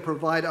was going to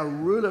provide a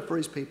ruler for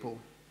his people,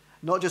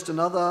 not just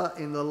another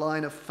in the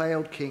line of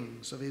failed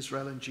kings of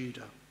Israel and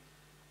Judah,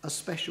 a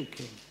special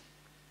king.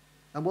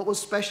 And what was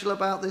special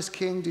about this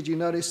king? Did you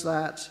notice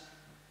that?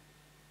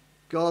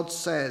 God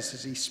says,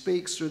 as he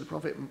speaks through the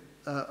prophet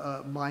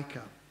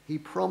Miccah, he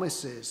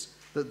promises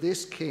that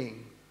this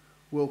king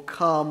will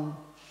come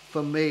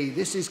for me.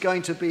 This is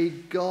going to be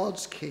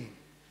God's king.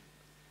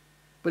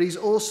 But he's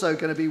also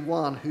going to be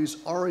one whose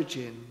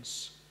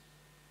origins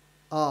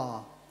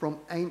are from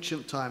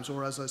ancient times,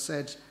 or as I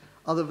said,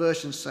 other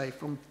versions say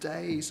from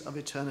days of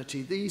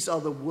eternity. These are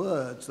the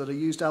words that are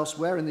used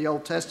elsewhere in the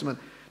Old Testament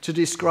to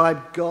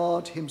describe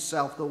God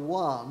himself, the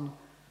one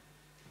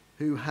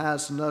who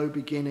has no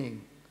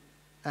beginning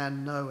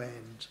and no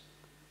end.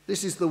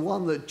 This is the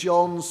one that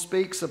John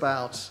speaks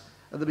about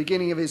at the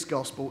beginning of his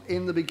gospel.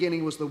 In the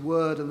beginning was the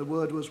Word, and the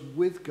Word was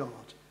with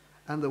God,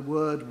 and the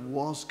Word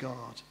was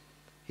God.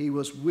 He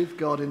was with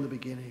God in the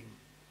beginning,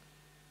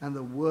 and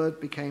the Word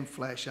became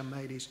flesh and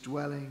made his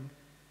dwelling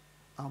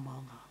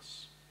among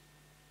us.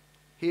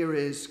 Here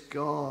is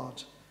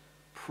God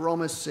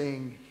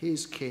promising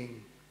his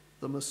king,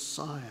 the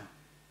Messiah.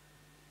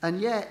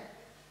 And yet,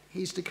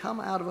 he's to come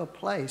out of a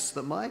place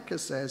that Miccah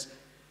says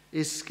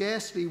is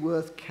scarcely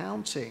worth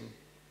counting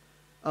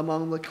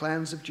among the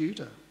clans of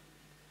Judah.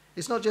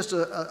 It's not just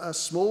a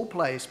small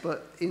place,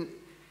 but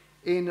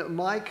in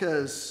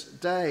Micah's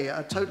day,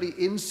 a totally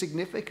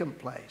insignificant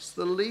place,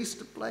 the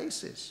least of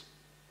places.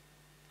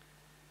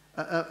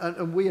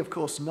 And we, of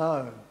course,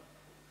 know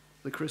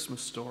the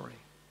Christmas story.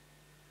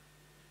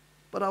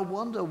 But I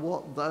wonder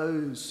what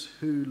those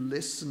who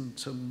listened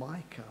to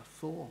Miccah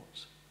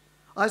thought.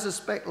 I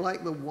suspect,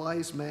 like the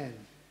wise men,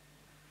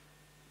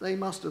 they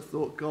must have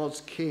thought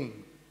God's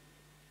king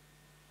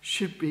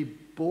should be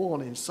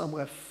born in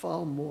somewhere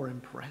far more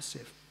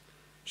impressive.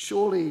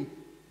 Surely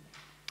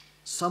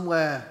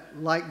somewhere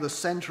like the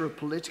center of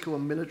political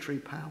and military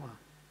power.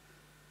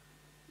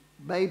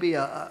 Maybe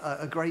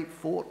a great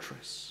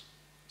fortress,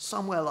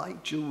 somewhere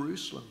like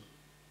Jerusalem.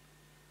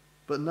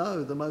 But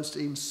no, the most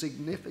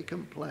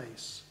insignificant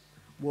place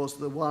was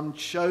the one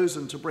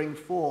chosen to bring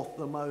forth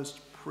the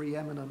most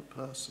preeminent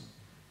person.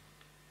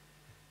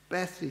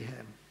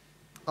 Bethlehem,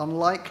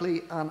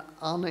 unlikely and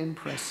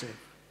unimpressive.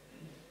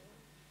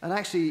 And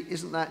actually,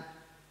 isn't that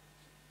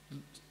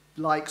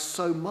like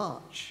so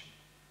much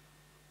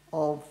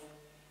of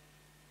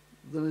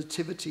the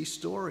nativity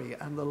story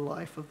and the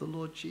life of the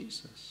Lord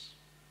Jesus?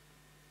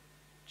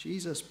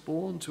 Jesus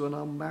born to an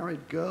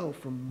unmarried girl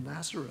from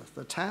Nazareth,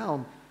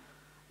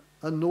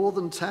 a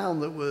northern town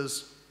that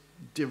was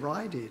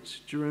derided.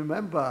 Do you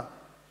remember?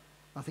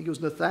 I think it was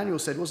Nathaniel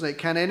said, wasn't it?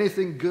 Can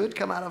anything good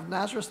come out of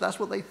Nazareth? That's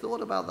what they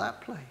thought about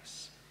that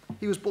place.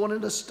 He was born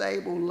in a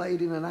stable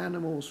laid in an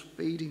animal's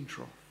feeding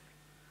trough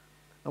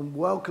and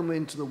welcomed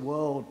into the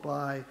world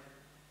by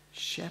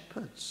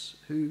shepherds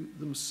who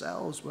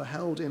themselves were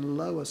held in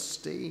low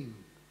esteem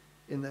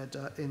in their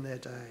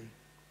day.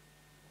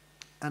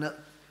 And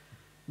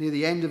near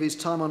the end of his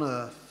time on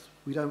earth,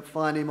 we don't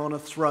find him on a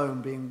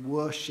throne being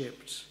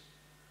worshipped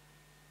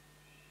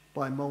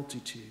by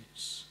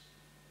multitudes,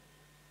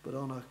 but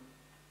on a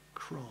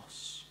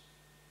cross,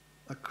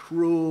 a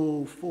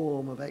cruel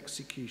form of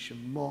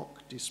execution,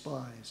 mocked,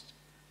 despised,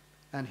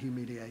 and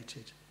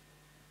humiliated.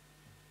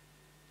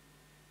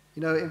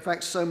 You know, in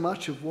fact, so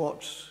much of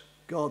what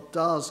God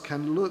does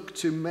can look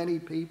to many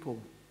people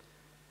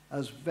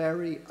as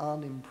very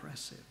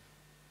unimpressive.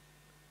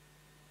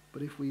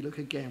 But if we look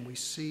again, we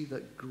see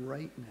that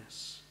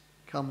greatness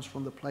comes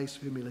from the place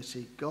of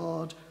humility.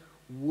 God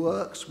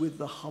works with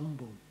the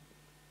humble,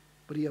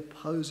 but he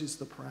opposes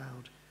the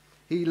proud.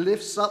 He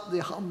lifts up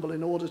the humble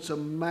in order to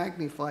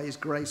magnify his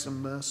grace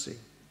and mercy.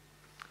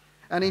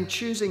 And in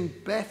choosing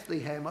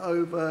Bethlehem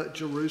over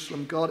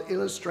Jerusalem, God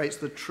illustrates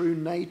the true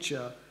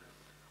nature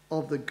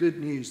of the good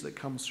news that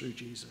comes through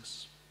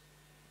Jesus.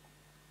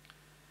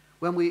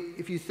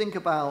 If you think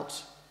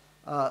about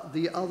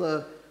the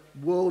other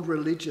world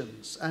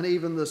religions and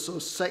even the sort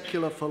of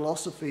secular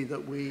philosophy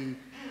that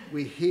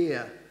we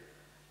hear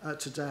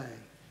today,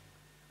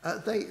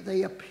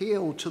 they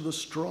appeal to the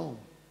strong.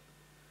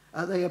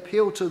 They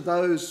appeal to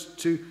those,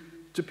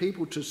 to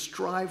people to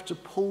strive to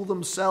pull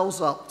themselves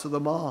up to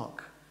the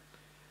mark,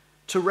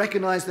 to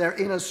recognize their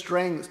inner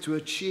strength to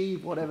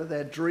achieve whatever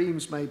their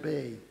dreams may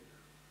be.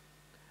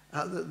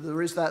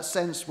 There is that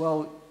sense,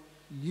 well,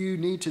 you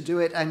need to do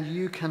it and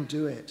you can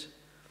do it.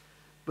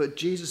 But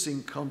Jesus,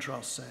 in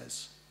contrast,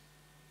 says,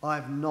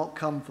 I've not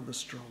come for the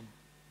strong.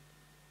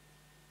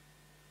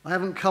 I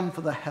haven't come for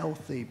the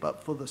healthy,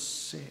 but for the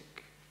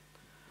sick.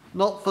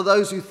 Not for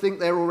those who think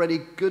they're already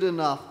good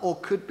enough or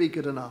could be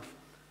good enough,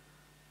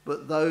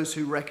 but those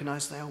who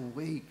recognize they are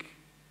weak,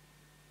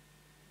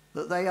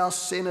 that they are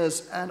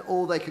sinners and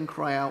all they can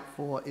cry out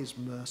for is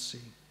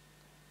mercy.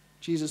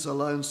 Jesus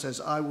alone says,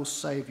 I will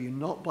save you,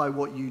 not by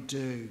what you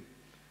do,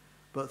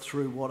 but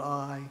through what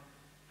I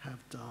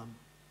have done.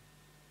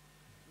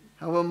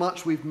 However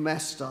much we've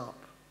messed up,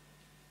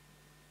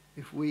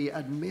 if we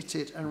admit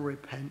it and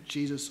repent,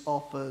 Jesus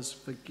offers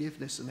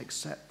forgiveness and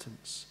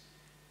acceptance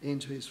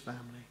into his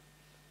family.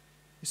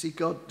 You see,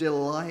 God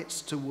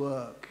delights to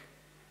work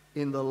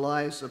in the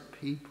lives of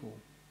people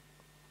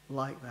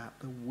like that,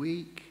 the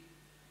weak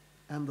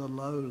and the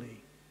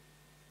lowly,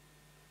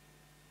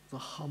 the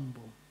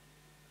humble.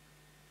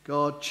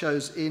 God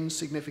chose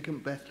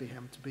insignificant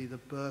Bethlehem to be the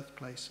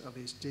birthplace of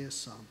his dear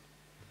son.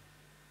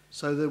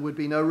 So there would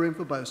be no room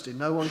for boasting.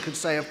 No one could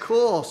say, of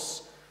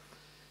course,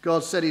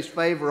 God set his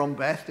favor on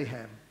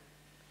Bethlehem.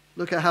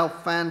 Look at how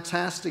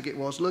fantastic it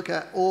was. Look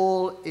at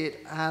all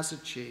it has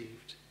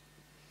achieved.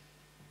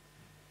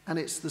 And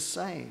it's the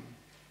same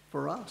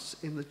for us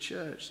in the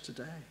church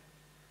today.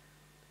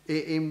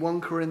 In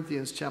 1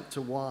 Corinthians chapter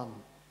 1,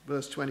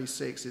 verse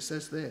 26, it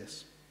says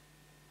this.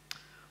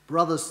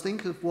 Brothers,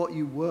 think of what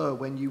you were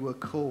when you were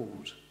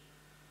called.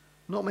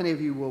 Not many of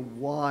you were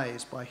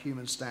wise by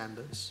human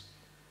standards.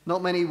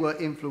 Not many were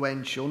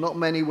influential. Not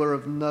many were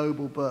of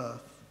noble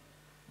birth.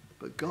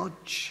 But God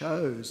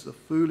chose the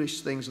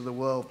foolish things of the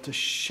world to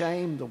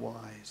shame the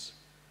wise.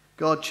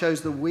 God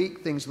chose the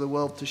weak things of the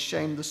world to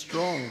shame the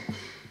strong.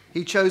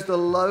 He chose the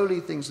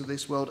lowly things of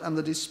this world and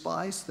the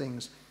despised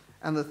things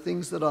and the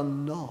things that are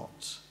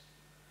not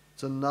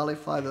to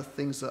nullify the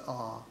things that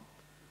are,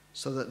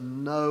 so that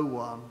no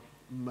one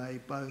may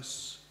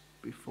boast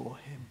before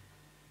him.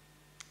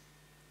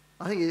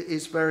 I think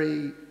it's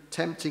very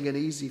tempting and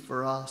easy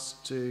for us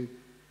to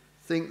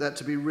think that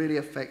to be really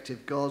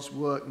effective, God's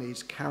work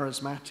needs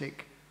charismatic,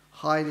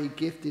 highly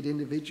gifted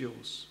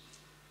individuals.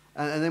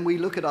 And then we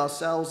look at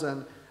ourselves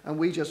and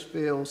we just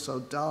feel so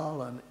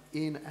dull and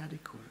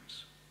inadequate.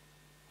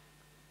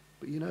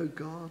 But you know,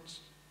 God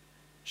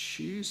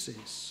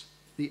chooses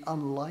the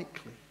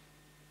unlikely.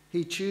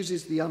 He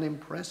chooses the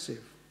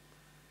unimpressive.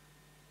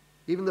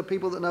 Even the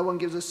people that no one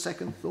gives a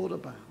second thought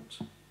about,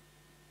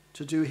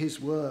 to do his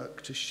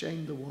work, to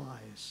shame the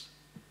wise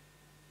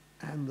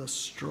and the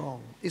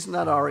strong. Isn't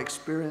that our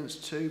experience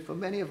too for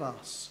many of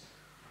us?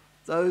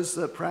 Those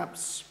that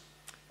perhaps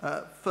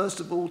first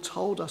of all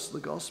told us the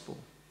gospel.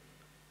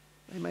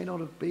 They may not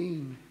have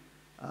been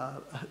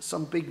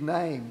some big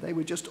name. They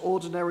were just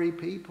ordinary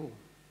people.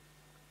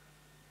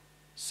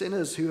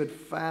 Sinners who had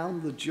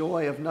found the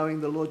joy of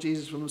knowing the Lord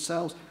Jesus for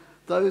themselves.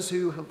 Those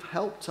who have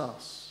helped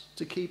us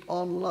to keep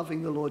on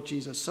loving the Lord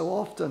Jesus. So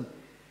often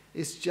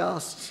it's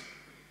just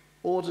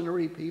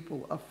ordinary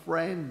people, a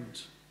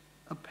friend,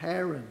 a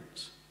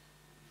parent,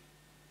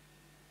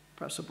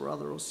 perhaps a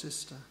brother or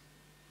sister,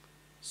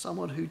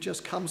 someone who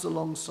just comes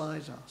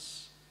alongside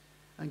us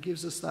and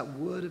gives us that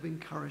word of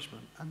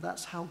encouragement. And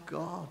that's how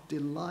God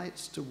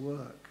delights to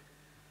work,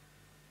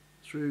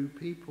 through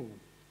people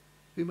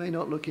who may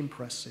not look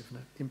impressive,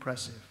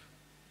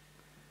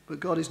 but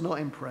God is not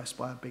impressed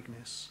by our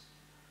bigness.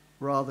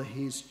 Rather,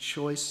 he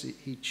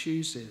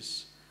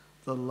chooses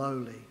the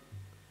lowly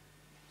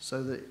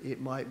so that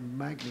it might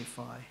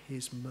magnify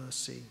his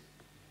mercy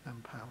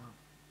and power.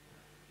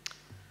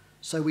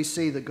 So we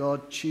see that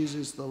God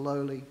chooses the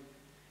lowly.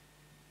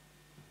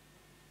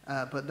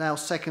 But now,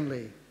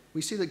 secondly,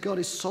 we see that God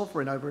is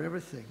sovereign over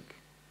everything.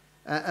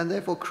 And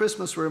therefore,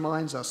 Christmas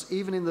reminds us,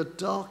 even in the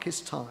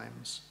darkest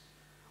times,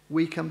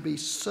 we can be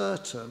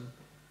certain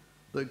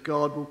that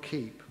God will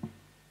keep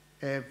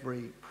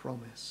every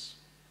promise.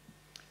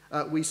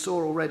 We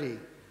saw already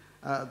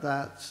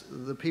that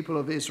the people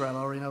of Israel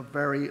are in a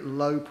very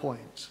low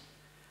point,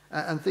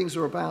 and things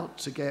are about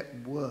to get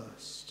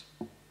worse.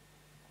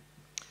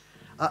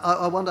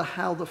 I wonder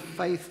how the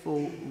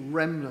faithful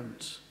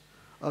remnant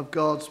of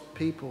God's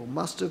people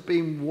must have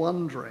been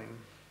wondering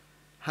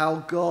how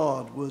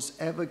God was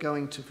ever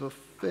going to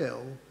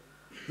fulfill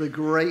the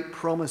great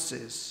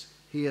promises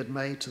he had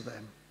made to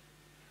them.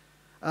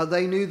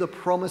 They knew the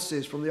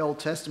promises from the Old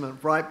Testament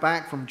right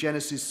back from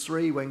Genesis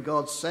 3, when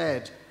God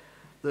said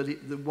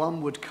that the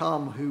one would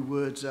come who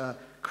would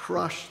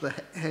crush the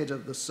head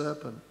of the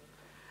serpent.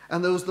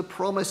 And there was the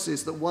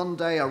promises that one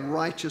day a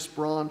righteous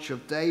branch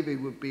of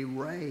David would be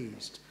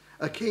raised,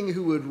 a king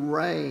who would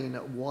reign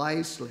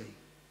wisely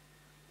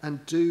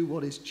and do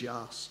what is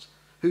just,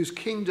 whose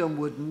kingdom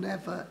would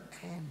never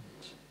end.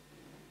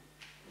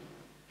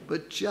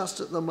 But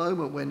just at the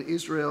moment when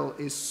Israel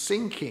is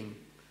sinking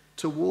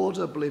toward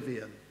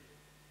oblivion,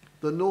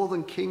 the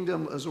northern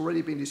kingdom has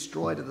already been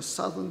destroyed and the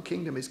southern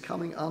kingdom is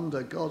coming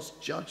under God's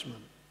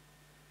judgment.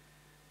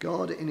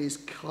 God, in his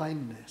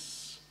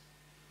kindness,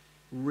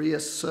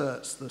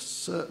 reasserts the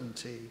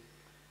certainty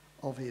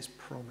of his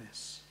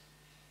promise.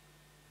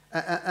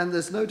 And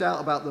there's no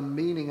doubt about the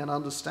meaning and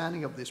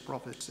understanding of this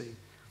prophecy.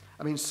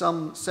 I mean,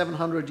 some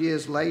 700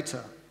 years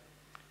later,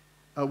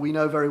 we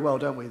know very well,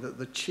 don't we, that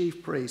the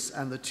chief priests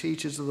and the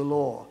teachers of the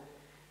law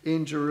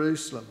in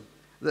Jerusalem,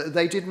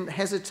 they didn't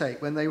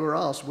hesitate when they were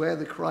asked where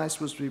the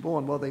Christ was to be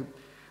born. Well,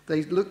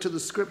 they looked at the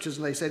scriptures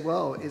and they said,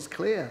 well, it's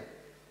clear.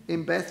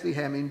 In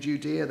Bethlehem in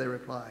Judea, they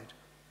replied,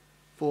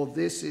 for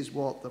this is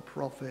what the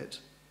prophet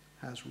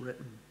has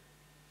written.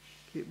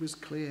 It was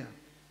clear.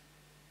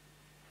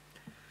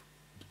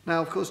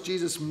 Now, of course,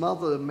 Jesus'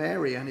 mother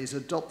Mary and his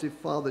adoptive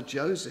father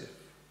Joseph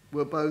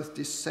were both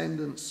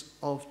descendants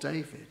of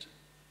David.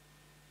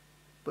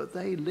 But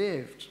they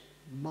lived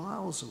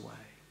miles away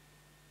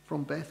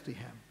from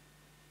Bethlehem,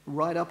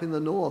 right up in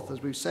the north,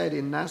 as we've said,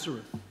 in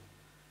Nazareth,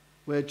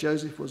 where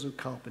Joseph was a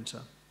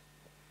carpenter.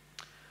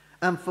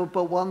 And for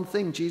but one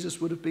thing, Jesus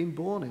would have been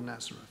born in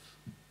Nazareth.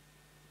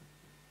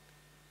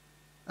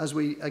 As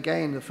we,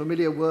 again, the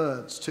familiar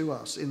words to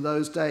us, in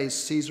those days,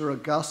 Caesar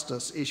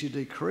Augustus issued a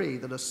decree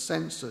that a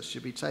census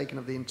should be taken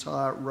of the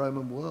entire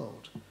Roman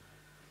world.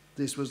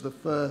 This was the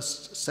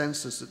first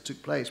census that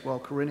took place while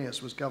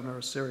Quirinius was governor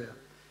of Syria.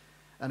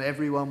 And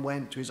everyone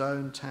went to his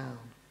own town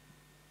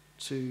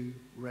to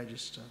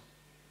register.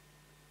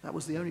 That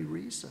was the only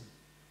reason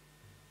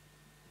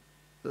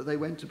that they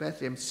went to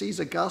Bethlehem.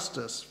 Caesar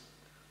Augustus,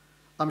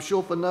 I'm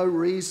sure for no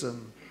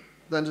reason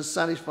than to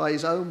satisfy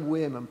his own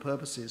whim and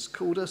purposes,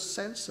 called a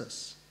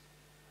census.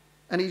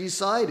 And he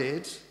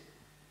decided,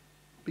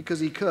 because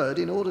he could,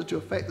 in order to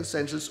effect the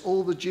census,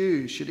 all the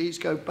Jews should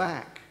each go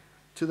back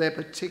to their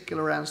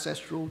particular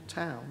ancestral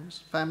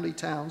towns, family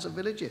towns and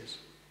villages.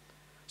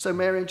 So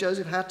Mary and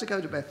Joseph had to go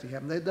to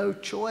Bethlehem. They had no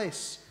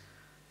choice.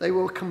 They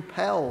were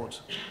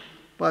compelled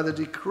by the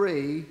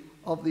decree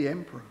of the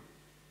emperor.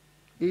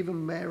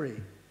 Even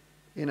Mary,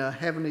 in a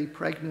heavenly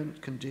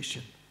pregnant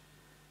condition,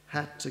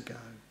 had to go.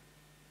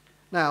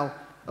 Now,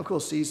 of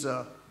course,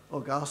 Caesar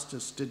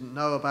Augustus didn't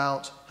know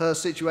about her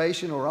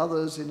situation or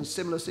others in a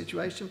similar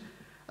situation,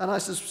 and I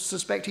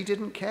suspect he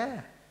didn't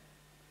care.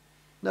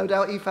 No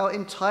doubt he felt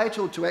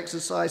entitled to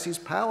exercise his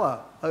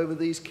power over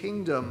these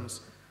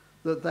kingdoms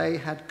that they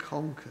had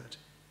conquered.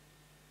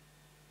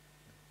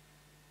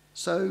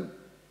 So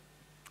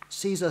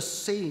Caesar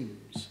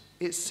seems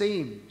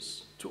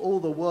to all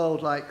the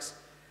world like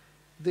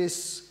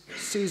this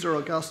Caesar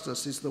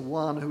Augustus is the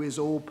one who is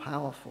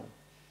all-powerful.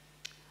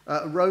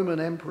 Roman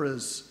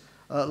emperors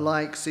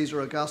like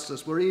Caesar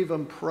Augustus were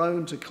even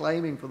prone to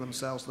claiming for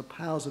themselves the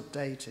powers of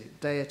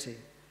deity.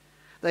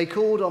 They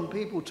called on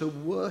people to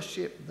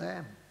worship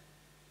them.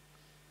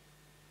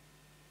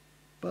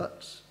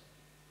 But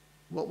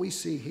what we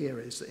see here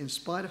is that in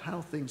spite of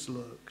how things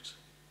looked,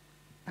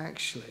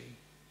 actually,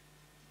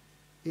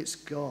 it's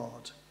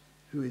God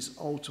who is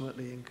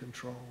ultimately in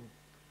control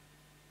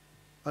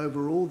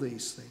over all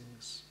these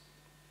things,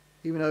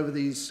 even over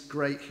these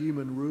great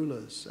human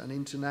rulers and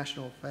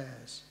international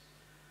affairs.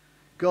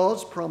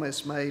 God's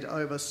promise made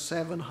over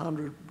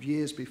 700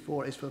 years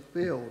before is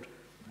fulfilled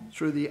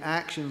through the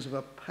actions of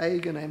a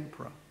pagan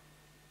emperor,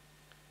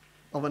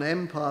 of an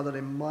empire that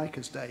in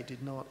Miccah's day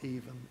did not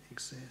even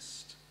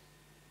exist.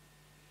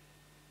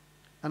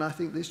 And I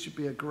think this should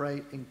be a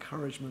great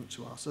encouragement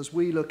to us. As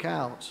we look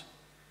out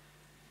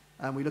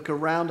and we look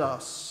around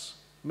us,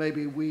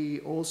 maybe we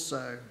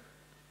also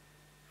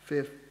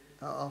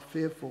are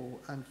fearful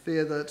and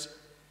feel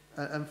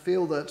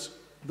that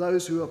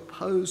those who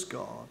oppose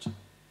God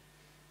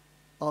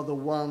are the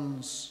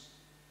ones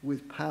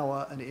with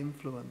power and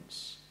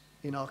influence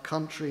in our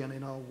country and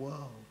in our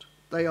world.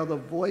 They are the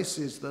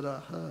voices that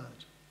are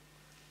heard.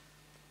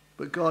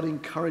 But God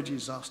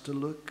encourages us to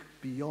look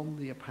beyond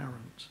the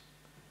apparent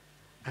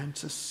and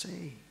to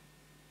see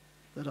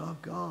that our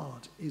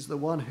God is the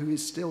one who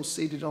is still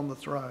seated on the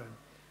throne,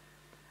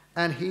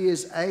 and he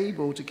is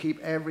able to keep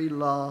every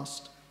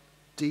last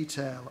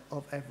detail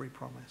of every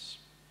promise.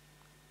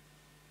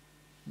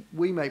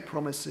 We make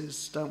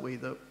promises, don't we,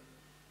 that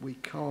we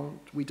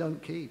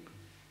don't keep.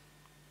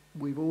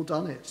 We've all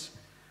done it.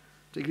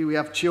 Particularly we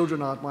have children.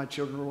 My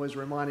children are always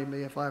reminding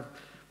me if I've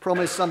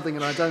promised something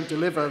and I don't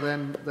deliver,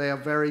 then they are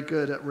very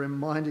good at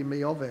reminding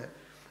me of it.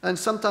 And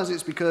sometimes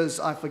it's because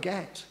I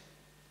forget.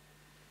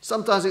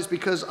 Sometimes it's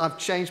because I've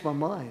changed my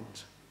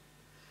mind.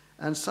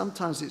 And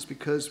sometimes it's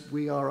because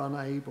we are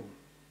unable.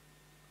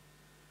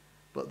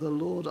 But the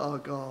Lord our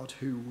God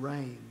who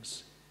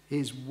reigns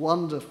is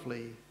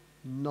wonderfully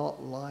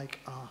not like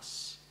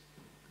us.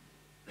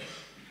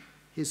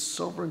 His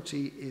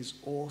sovereignty is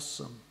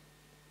awesome.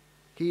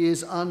 He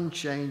is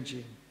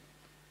unchanging.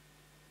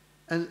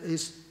 And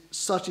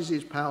such is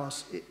his power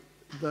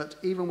that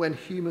even when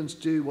humans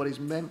do what is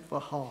meant for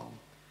harm,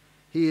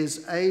 he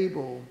is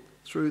able,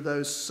 through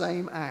those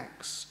same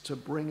acts, to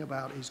bring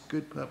about his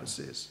good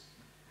purposes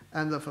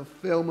and the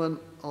fulfillment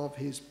of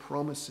his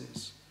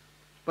promises,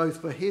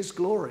 both for his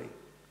glory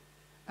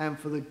and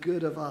for the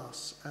good of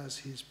us as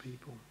his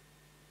people.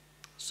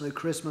 So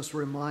Christmas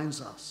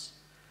reminds us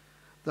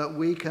that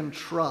we can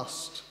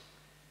trust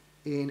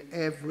in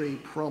every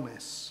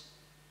promise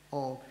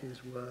of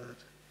his word.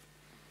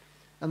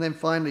 And then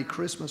finally,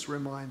 Christmas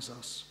reminds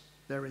us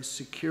there is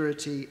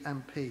security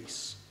and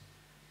peace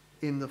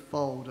in the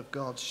fold of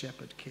God's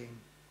shepherd king.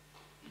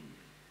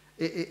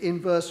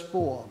 In verse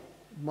 4,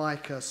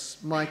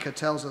 Miccah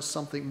tells us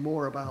something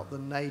more about the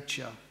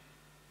nature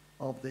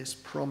of this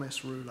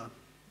promised ruler.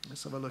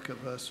 Let's have a look at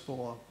verse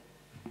 4.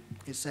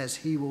 It says,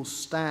 "He will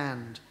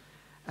stand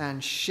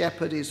and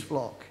shepherd his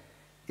flock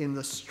in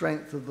the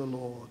strength of the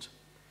Lord,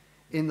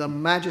 in the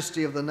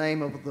majesty of the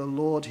name of the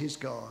Lord his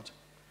God,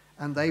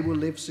 and they will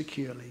live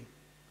securely.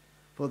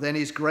 For then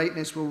his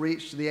greatness will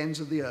reach to the ends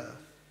of the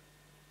earth,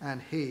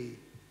 and he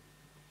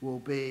will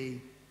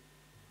be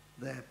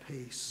their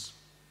peace."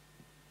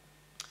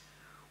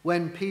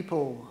 When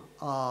people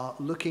are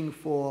looking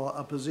for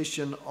a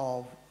position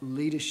of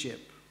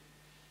leadership,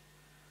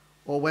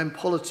 or when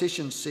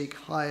politicians seek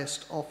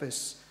highest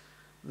office,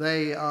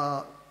 they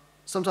are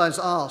sometimes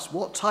asked,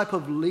 what type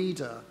of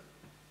leader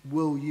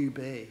will you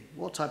be?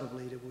 What type of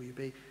leader will you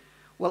be?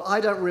 Well,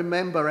 I don't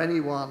remember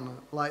anyone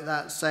like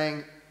that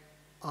saying,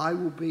 I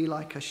will be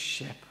like a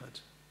shepherd.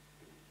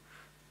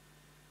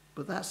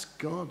 But that's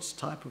God's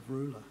type of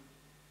ruler.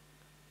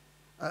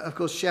 Of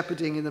course,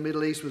 shepherding in the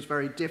Middle East was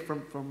very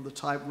different from the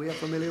type we are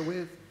familiar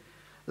with.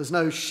 There's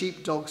no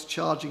sheepdogs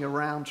charging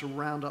around to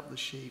round up the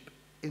sheep.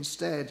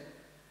 Instead,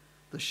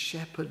 the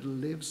shepherd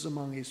lives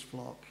among his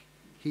flock.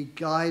 He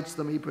guides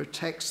them, he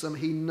protects them,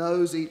 he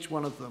knows each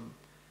one of them,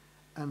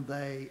 and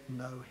they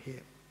know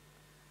him.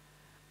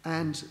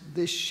 And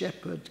this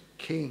shepherd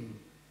king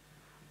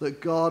that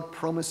God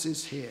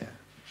promises here,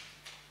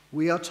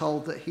 we are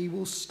told that he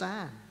will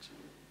stand.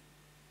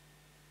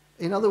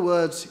 In other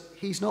words,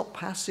 he's not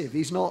passive.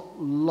 He's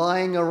not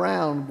lying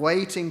around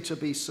waiting to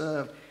be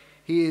served.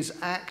 He is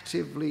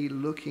actively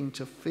looking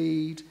to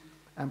feed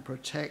and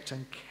protect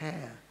and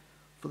care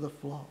for the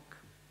flock.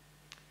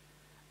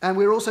 And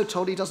we're also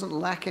told he doesn't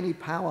lack any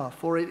power,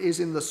 for it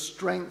is in the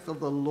strength of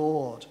the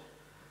Lord,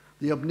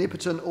 the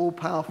omnipotent,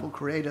 all-powerful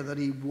creator, that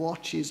he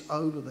watches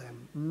over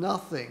them.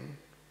 Nothing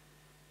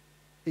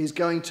is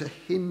going to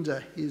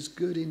hinder his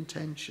good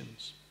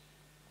intentions.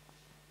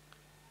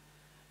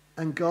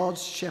 And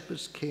God's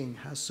shepherd's king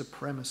has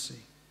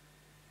supremacy.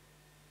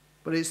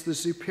 But it's the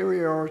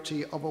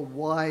superiority of a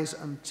wise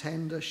and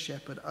tender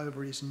shepherd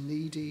over his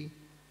needy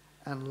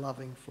and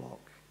loving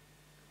flock.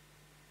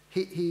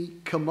 He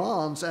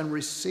commands and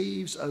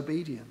receives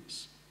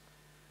obedience.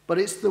 But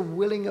it's the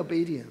willing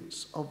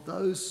obedience of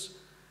those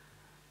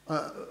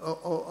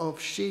of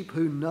sheep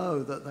who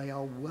know that they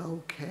are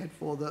well cared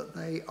for, that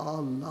they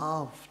are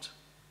loved,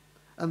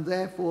 and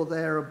therefore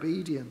their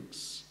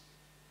obedience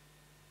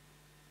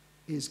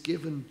is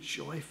given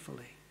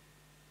joyfully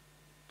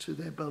to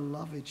their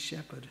beloved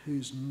shepherd,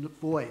 whose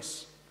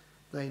voice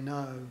they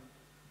know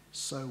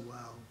so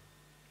well.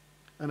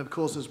 And of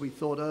course, as we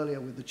thought earlier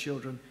with the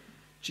children,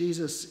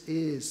 Jesus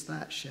is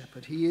that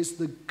shepherd. He is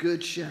the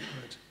good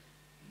shepherd.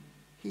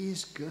 He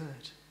is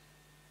good.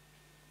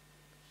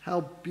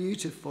 How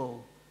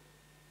beautiful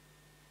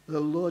the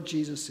Lord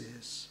Jesus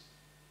is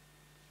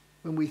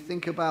when we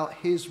think about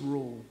his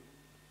rule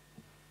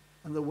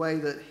and the way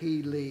that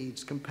he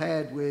leads,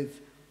 compared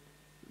with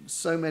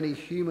so many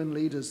human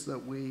leaders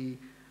that we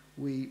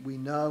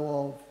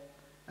know of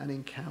and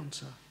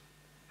encounter.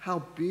 How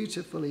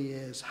beautiful he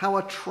is. How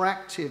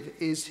attractive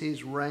is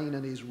his reign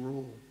and his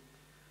rule.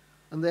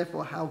 And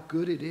therefore how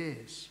good it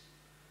is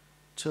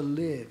to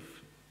live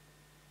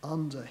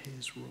under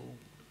his rule.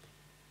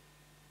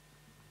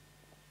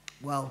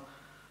 Well,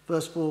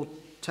 verse 4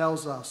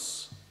 tells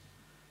us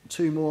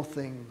two more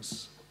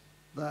things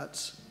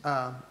that,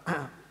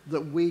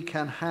 that we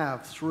can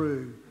have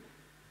through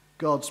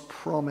God's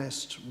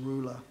promised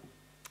ruler,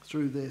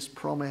 through this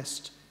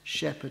promised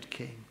shepherd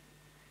king.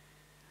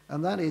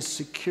 And that is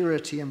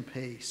security and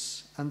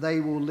peace. And they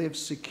will live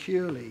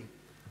securely,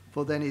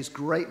 for then his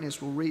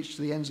greatness will reach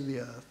to the ends of the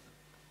earth,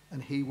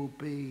 and he will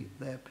be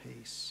their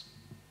peace.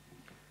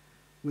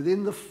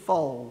 Within the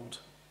fold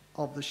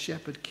of the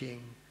shepherd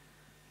king,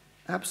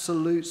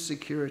 absolute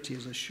security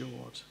is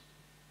assured.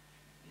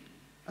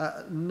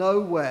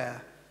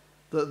 Nowhere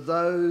that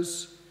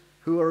those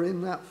who are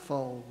in that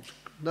fold,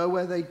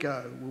 nowhere they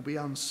go, will be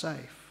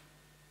unsafe,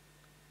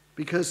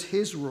 because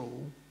his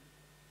rule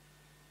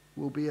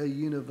will be a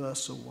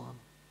universal one.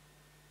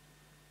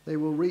 They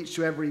will reach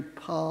to every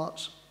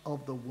part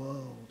of the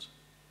world.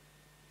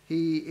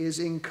 He is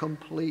in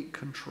complete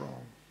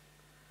control,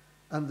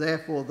 and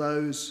therefore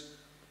those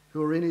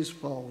who are in his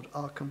fold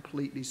are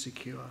completely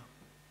secure.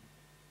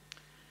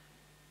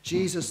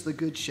 Jesus, the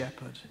Good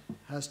Shepherd,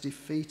 has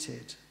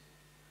defeated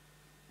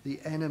the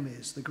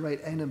enemies, the great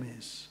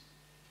enemies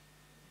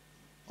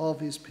of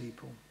his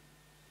people.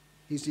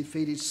 He's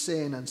defeated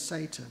sin and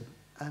Satan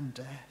and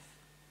death.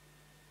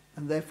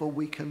 And therefore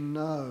we can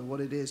know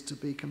what it is to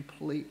be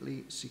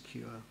completely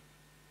secure.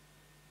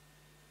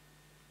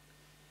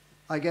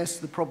 I guess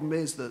the problem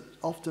is that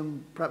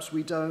often perhaps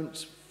we don't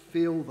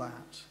feel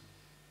that.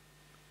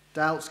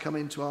 Doubts come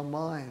into our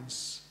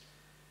minds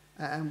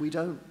and we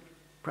don't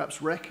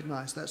perhaps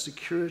recognize that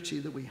security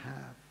that we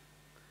have.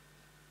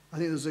 I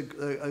think there's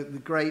a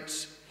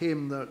great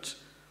hymn that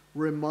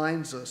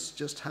reminds us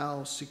just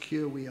how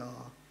secure we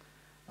are.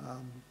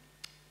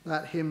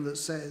 That hymn that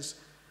says,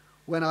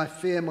 "When I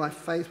fear my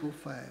faith will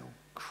fail,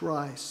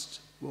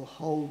 Christ will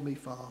hold me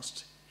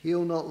fast.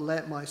 He'll not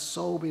let my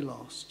soul be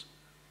lost.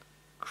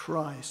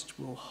 Christ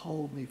will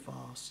hold me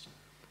fast.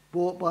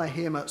 Bought by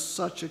him at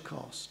such a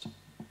cost,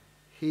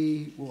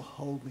 he will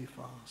hold me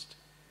fast.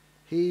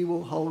 He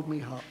will hold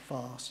me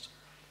fast.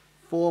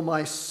 For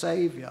my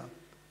Saviour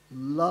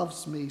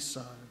loves me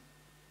so.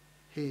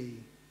 He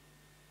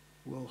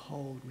will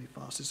hold me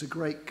fast." It's a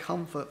great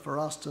comfort for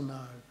us to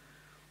know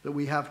that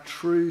we have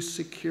true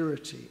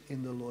security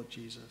in the Lord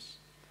Jesus.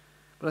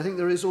 But I think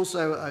there is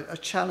also a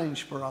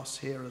challenge for us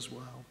here as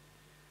well.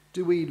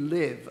 Do we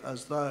live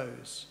as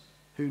those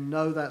who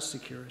know that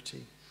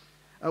security?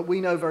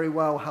 We know very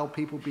well how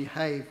people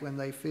behave when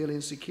they feel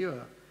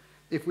insecure.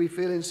 If we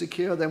feel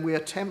insecure, then we are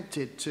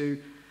tempted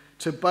to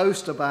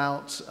boast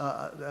about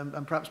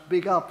and perhaps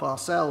big up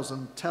ourselves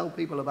and tell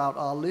people about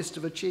our list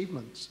of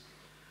achievements.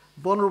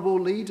 Vulnerable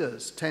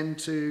leaders tend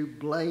to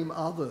blame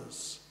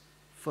others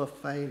for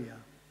failure.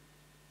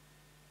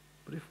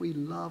 But if we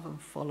love and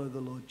follow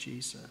the Lord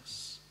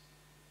Jesus,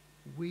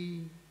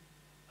 we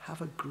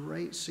have a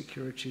great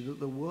security that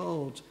the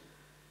world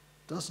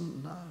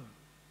doesn't know.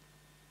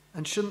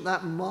 And shouldn't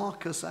that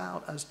mark us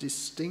out as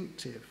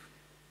distinctive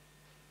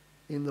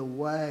in the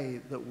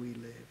way that we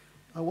live?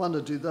 I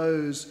wonder, do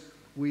those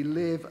we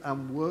live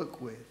and work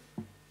with,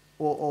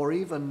 or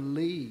even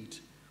lead,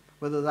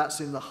 whether that's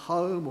in the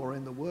home or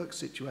in the work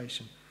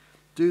situation,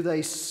 do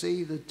they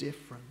see the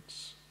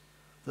difference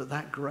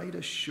that great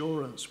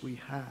assurance we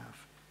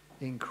have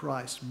in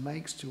Christ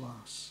makes to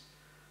us?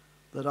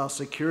 That our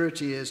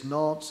security is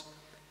not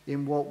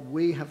in what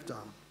we have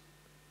done,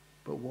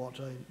 but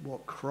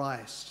what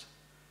Christ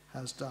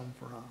has done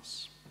for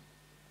us.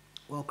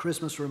 Well,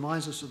 Christmas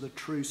reminds us of the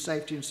true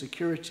safety and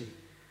security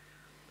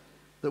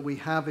that we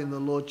have in the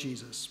Lord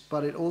Jesus,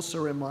 but it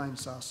also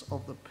reminds us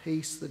of the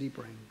peace that he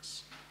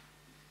brings.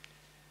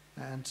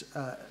 And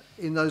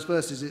in those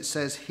verses it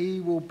says, he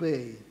will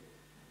be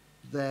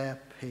their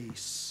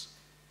peace.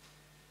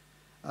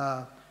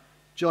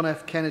 John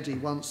F. Kennedy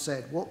once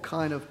said, "What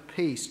kind of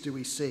peace do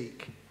we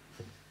seek?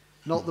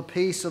 Not the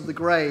peace of the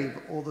grave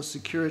or the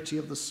security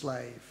of the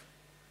slave.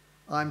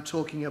 I'm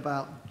talking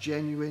about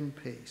genuine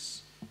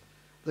peace,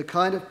 the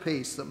kind of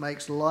peace that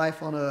makes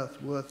life on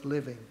earth worth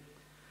living,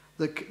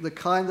 the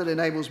kind that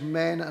enables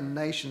men and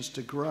nations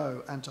to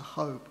grow and to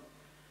hope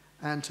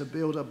and to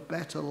build a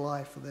better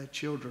life for their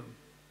children.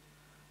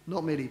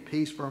 Not merely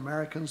peace for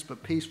Americans,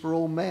 but peace for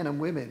all men and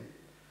women.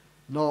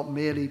 Not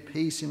merely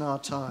peace in our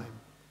time,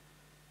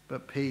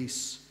 but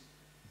peace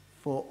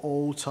for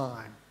all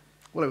time.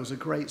 Well, it was a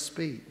great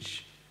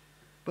speech.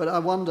 But I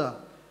wonder,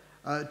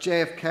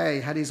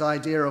 JFK had his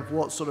idea of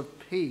what sort of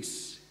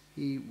peace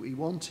he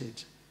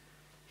wanted,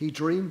 he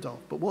dreamed of.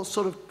 But what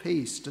sort of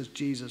peace does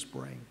Jesus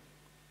bring?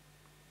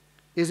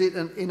 Is it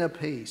an inner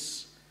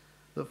peace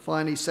that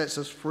finally sets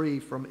us free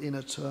from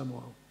inner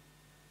turmoil?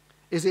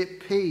 Is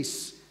it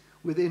peace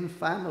within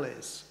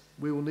families?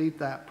 We will need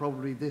that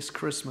probably this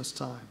Christmas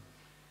time.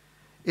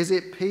 Is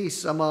it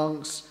peace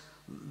amongst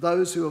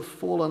those who have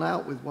fallen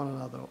out with one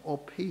another, or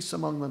peace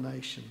among the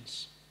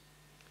nations?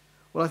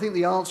 Well, I think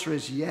the answer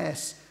is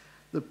yes.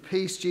 The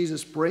peace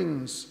Jesus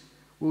brings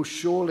will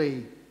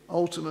surely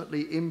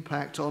ultimately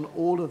impact on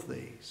all of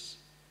these.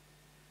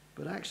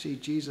 But actually,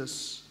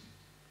 Jesus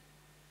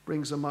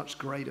brings a much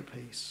greater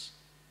peace.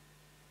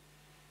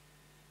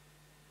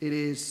 It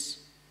is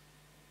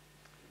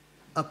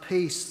a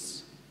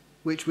peace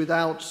which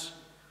without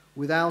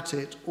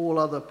it, all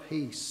other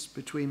peace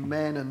between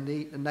men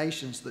and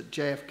nations that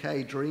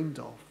JFK dreamed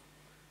of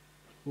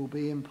will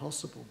be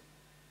impossible.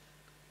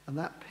 And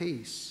that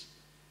peace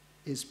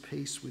is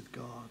peace with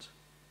God.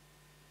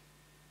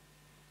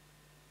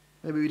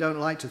 Maybe we don't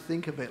like to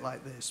think of it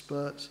like this,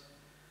 but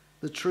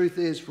the truth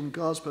is, from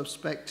God's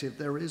perspective,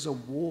 there is a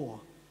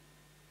war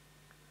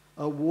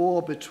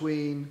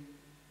between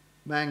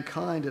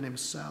mankind and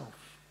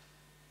himself.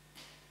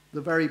 The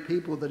very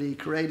people that he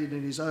created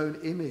in his own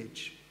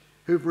image,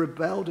 who've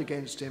rebelled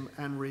against him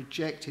and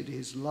rejected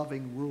his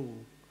loving rule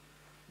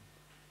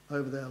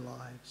over their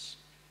lives.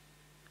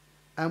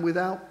 And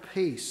without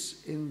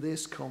peace in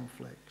this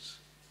conflict,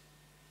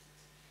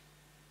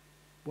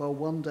 well,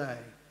 one day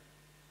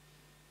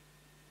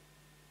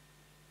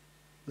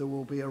there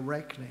will be a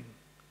reckoning,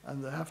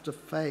 and they'll have to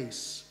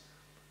face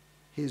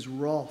his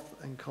wrath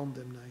and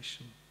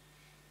condemnation.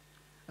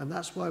 And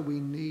that's why we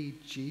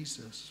need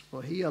Jesus,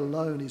 for he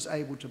alone is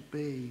able to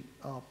be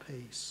our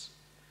peace.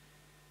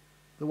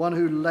 The one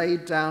who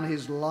laid down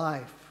his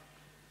life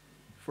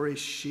for his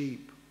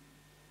sheep.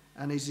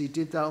 And as he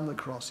did that on the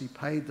cross, he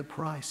paid the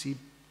price. He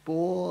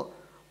bore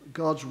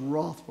God's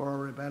wrath for our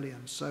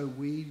rebellion, so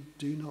we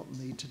do not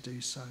need to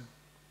do so.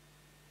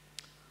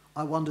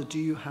 I wonder, do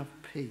you have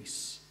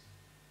peace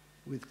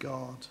with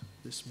God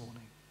this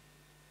morning?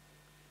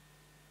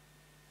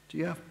 Do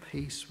you have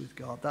peace with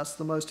God? That's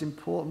the most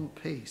important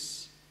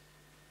peace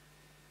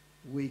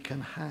we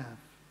can have,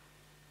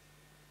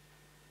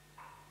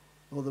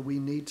 or that we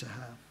need to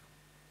have.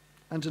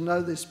 And to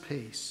know this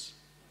peace,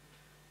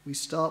 we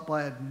start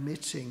by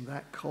admitting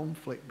that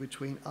conflict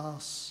between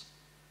us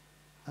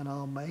and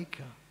our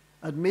Maker,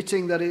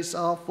 admitting that it's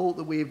our fault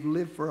that we've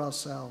lived for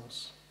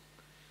ourselves,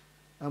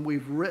 and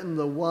we've written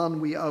the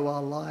one we owe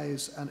our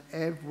lives and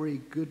every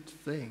good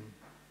thing.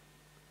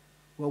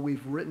 Well,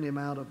 we've written him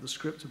out of the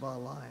script of our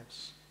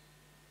lives.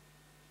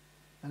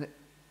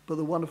 But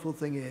the wonderful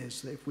thing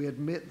is that if we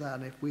admit that,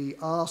 and if we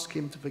ask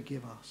him to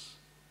forgive us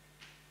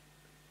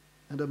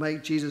and to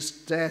make Jesus'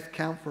 death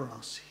count for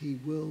us, he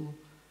will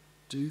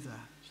do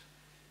that.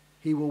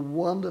 He will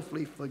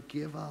wonderfully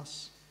forgive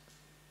us,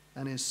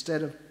 and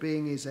instead of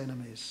being his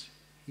enemies,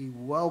 he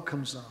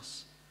welcomes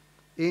us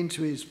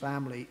into his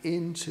family,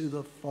 into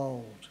the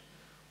fold,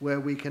 where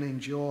we can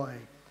enjoy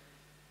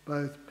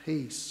both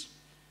peace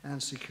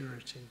and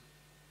security.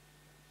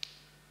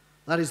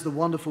 That is the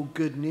wonderful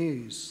good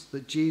news,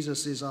 that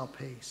Jesus is our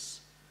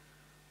peace.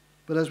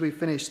 But as we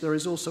finish, there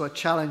is also a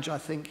challenge, I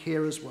think,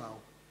 here as well.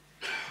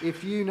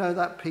 If you know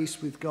that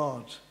peace with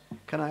God,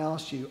 can I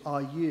ask you,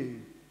 are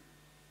you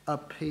a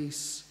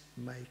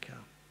peacemaker?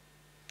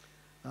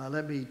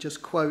 Let me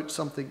just quote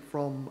something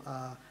from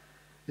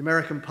the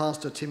American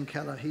pastor Tim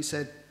Keller. He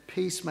said,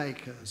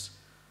 "Peacemakers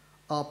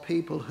are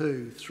people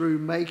who, through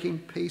making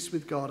peace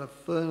with God,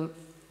 have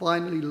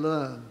finally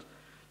learned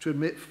to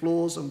admit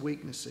flaws and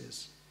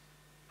weaknesses,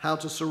 how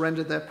to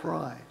surrender their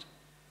pride,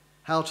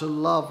 how to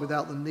love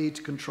without the need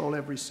to control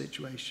every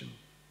situation.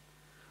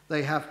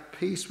 They have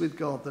peace with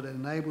God that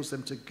enables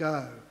them to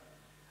go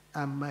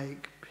and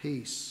make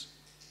peace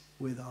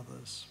with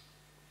others."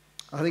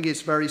 I think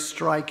it's very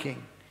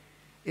striking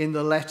in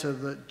the letter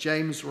that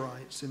James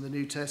writes in the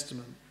New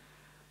Testament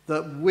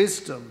that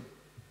wisdom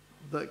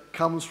that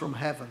comes from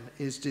heaven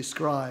is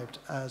described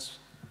as,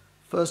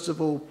 first of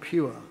all,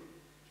 pure,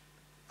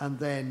 and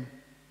then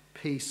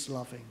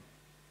peace-loving.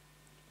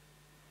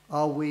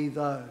 Are we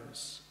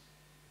those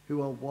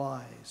who are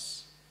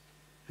wise,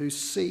 who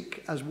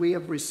seek, as we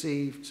have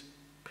received,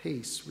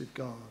 peace with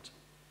God,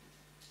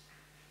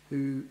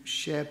 who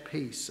share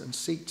peace and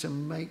seek to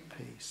make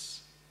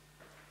peace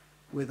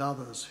with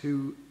others,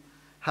 who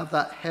have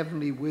that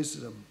heavenly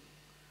wisdom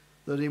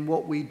that in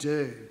what we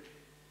do,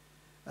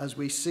 as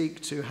we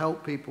seek to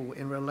help people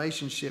in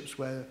relationships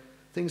where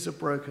things are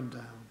broken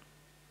down,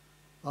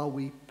 are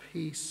we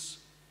peace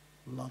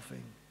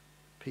loving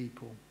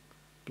people.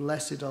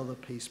 Blessed are the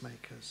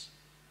peacemakers,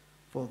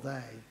 for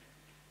they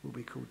will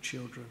be called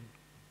children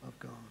of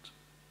God.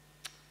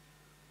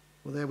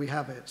 Well, there we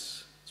have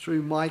it.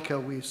 Through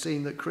Miccah, we've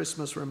seen that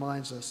Christmas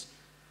reminds us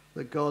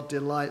that God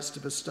delights to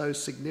bestow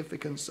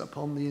significance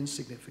upon the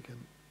insignificant.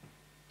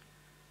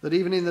 That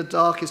even in the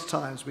darkest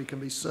times, we can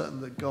be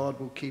certain that God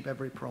will keep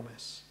every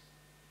promise.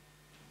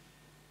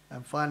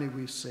 And finally,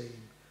 we've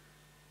seen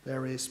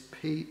there is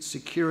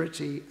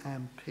security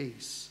and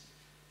peace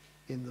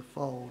in the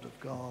fold of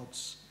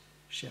God's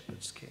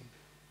shepherd's king.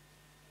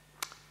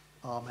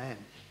 Amen.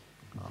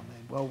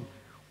 Amen. Well,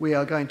 we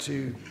are going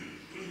to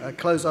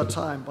close our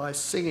time by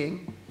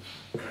singing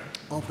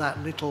of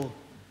that little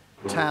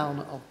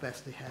town of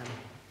Bethlehem.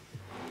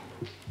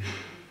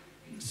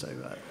 So,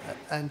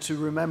 and to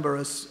remember,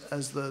 as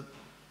the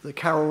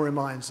carol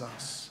reminds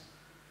us,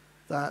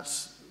 that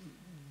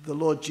the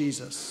Lord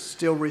Jesus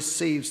still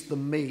receives the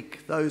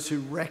meek, those who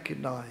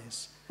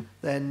recognize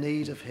their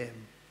need of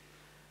him,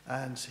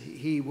 and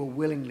he will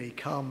willingly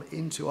come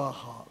into our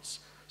hearts.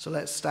 So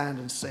let's stand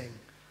and sing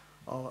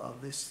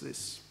of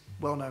this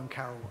well-known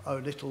carol, O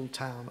Little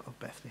Town of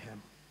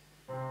Bethlehem.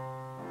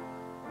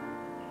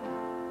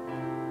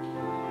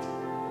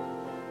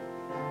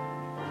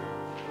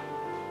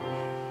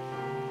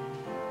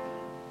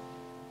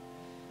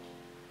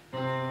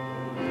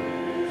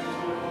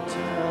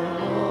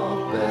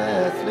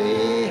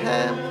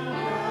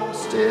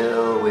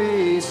 Still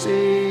we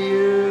see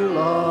you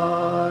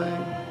lie.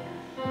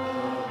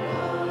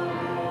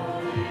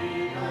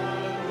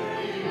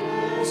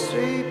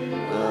 Sweep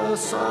the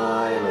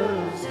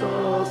silent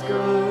stars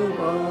go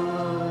by.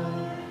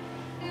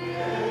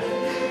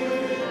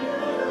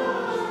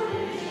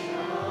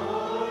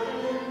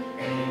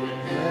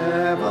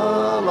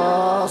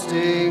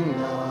 Everlasting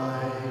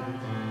light,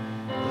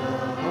 the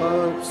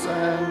hopes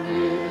and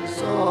years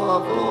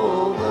of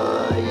all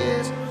the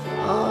years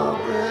are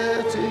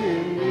bred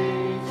in me.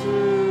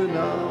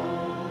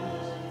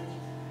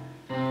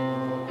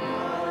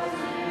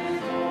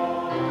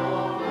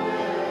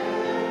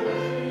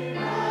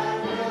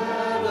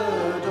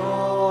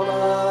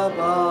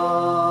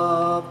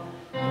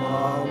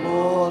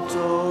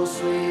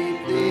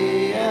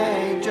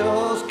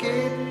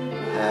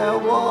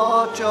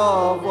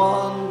 Of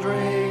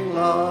wandering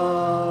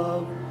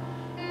love,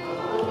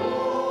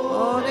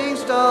 morning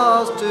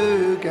stars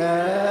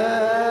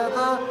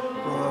together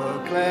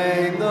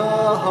proclaim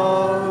the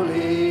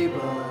holy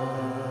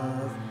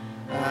birth,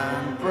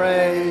 and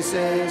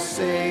praises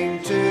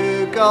sing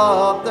to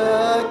God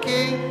the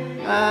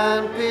King,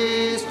 and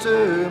peace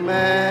to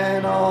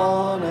men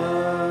on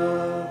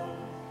earth.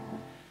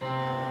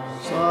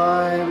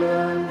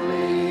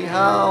 Silently,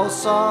 how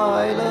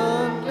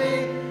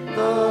silently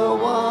the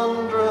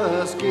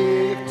wondrous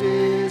gift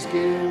is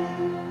given.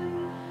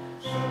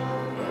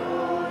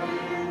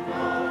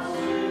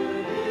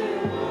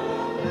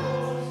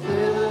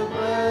 The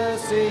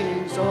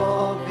blessings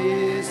of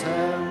his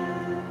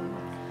hand.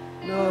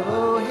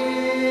 No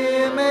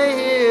ear may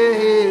hear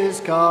his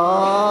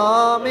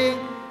coming,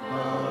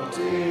 but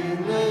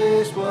in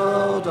this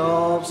world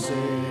of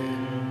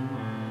sin,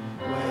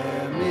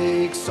 where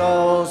meek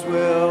souls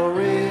will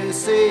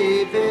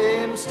receive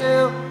him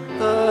still,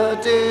 the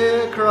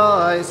dear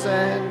Christ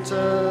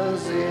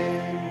enters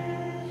in.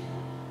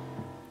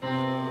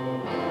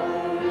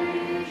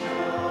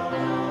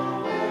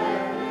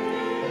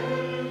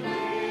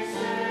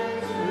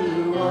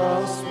 To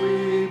us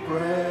we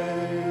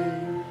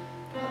pray,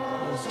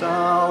 cast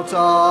out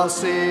our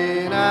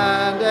sin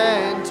and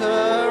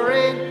enter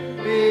in,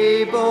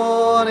 be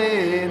born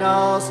in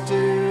us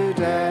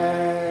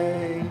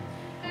today.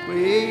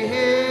 We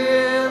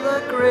hear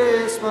the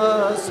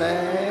Christmas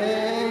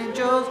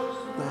angels,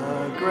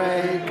 the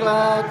great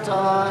glad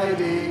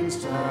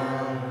tidings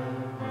tell.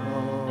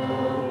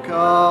 Oh,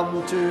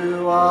 come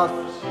to us,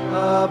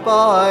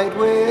 abide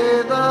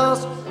with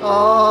us,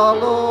 our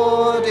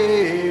Lord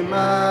Emmanuel.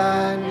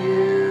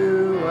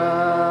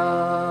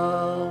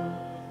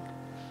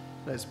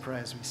 Let's pray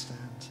as we stand.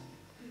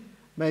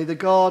 May the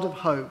God of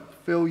hope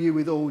fill you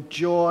with all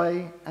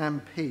joy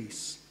and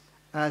peace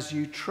as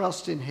you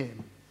trust in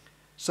him,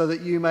 so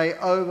that you may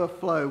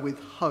overflow with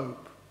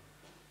hope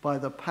by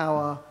the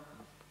power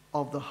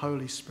of the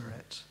Holy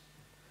Spirit.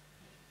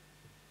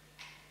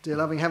 Dear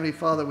loving Heavenly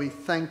Father, we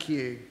thank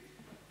you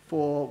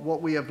for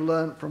what we have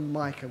learned from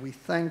Miccah. We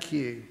thank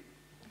you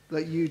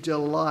that you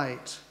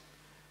delight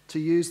to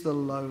use the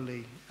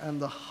lowly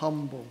and the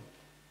humble.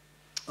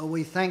 And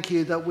we thank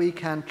you that we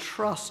can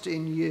trust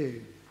in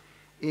you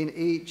in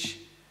each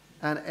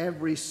and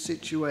every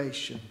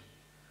situation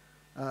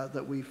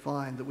that we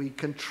find, that we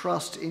can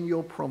trust in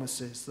your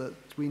promises, that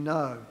we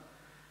know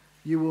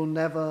you will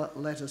never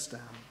let us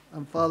down.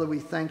 And Father, we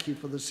thank you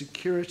for the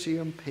security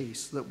and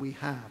peace that we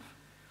have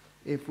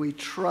if we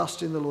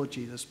trust in the Lord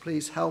Jesus.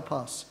 Please help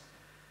us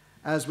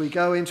as we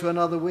go into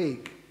another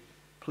week.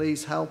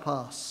 Please help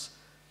us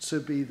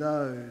to be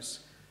those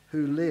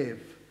who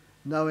live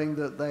knowing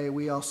that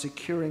we are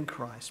secure in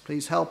Christ.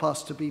 Please help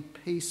us to be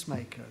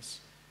peacemakers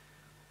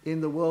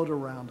in the world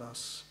around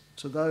us,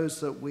 to those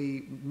that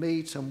we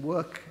meet and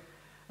work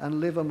and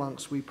live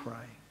amongst, we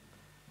pray.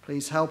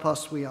 Please help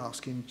us, we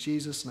ask, in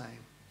Jesus'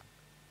 name.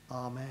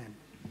 Amen.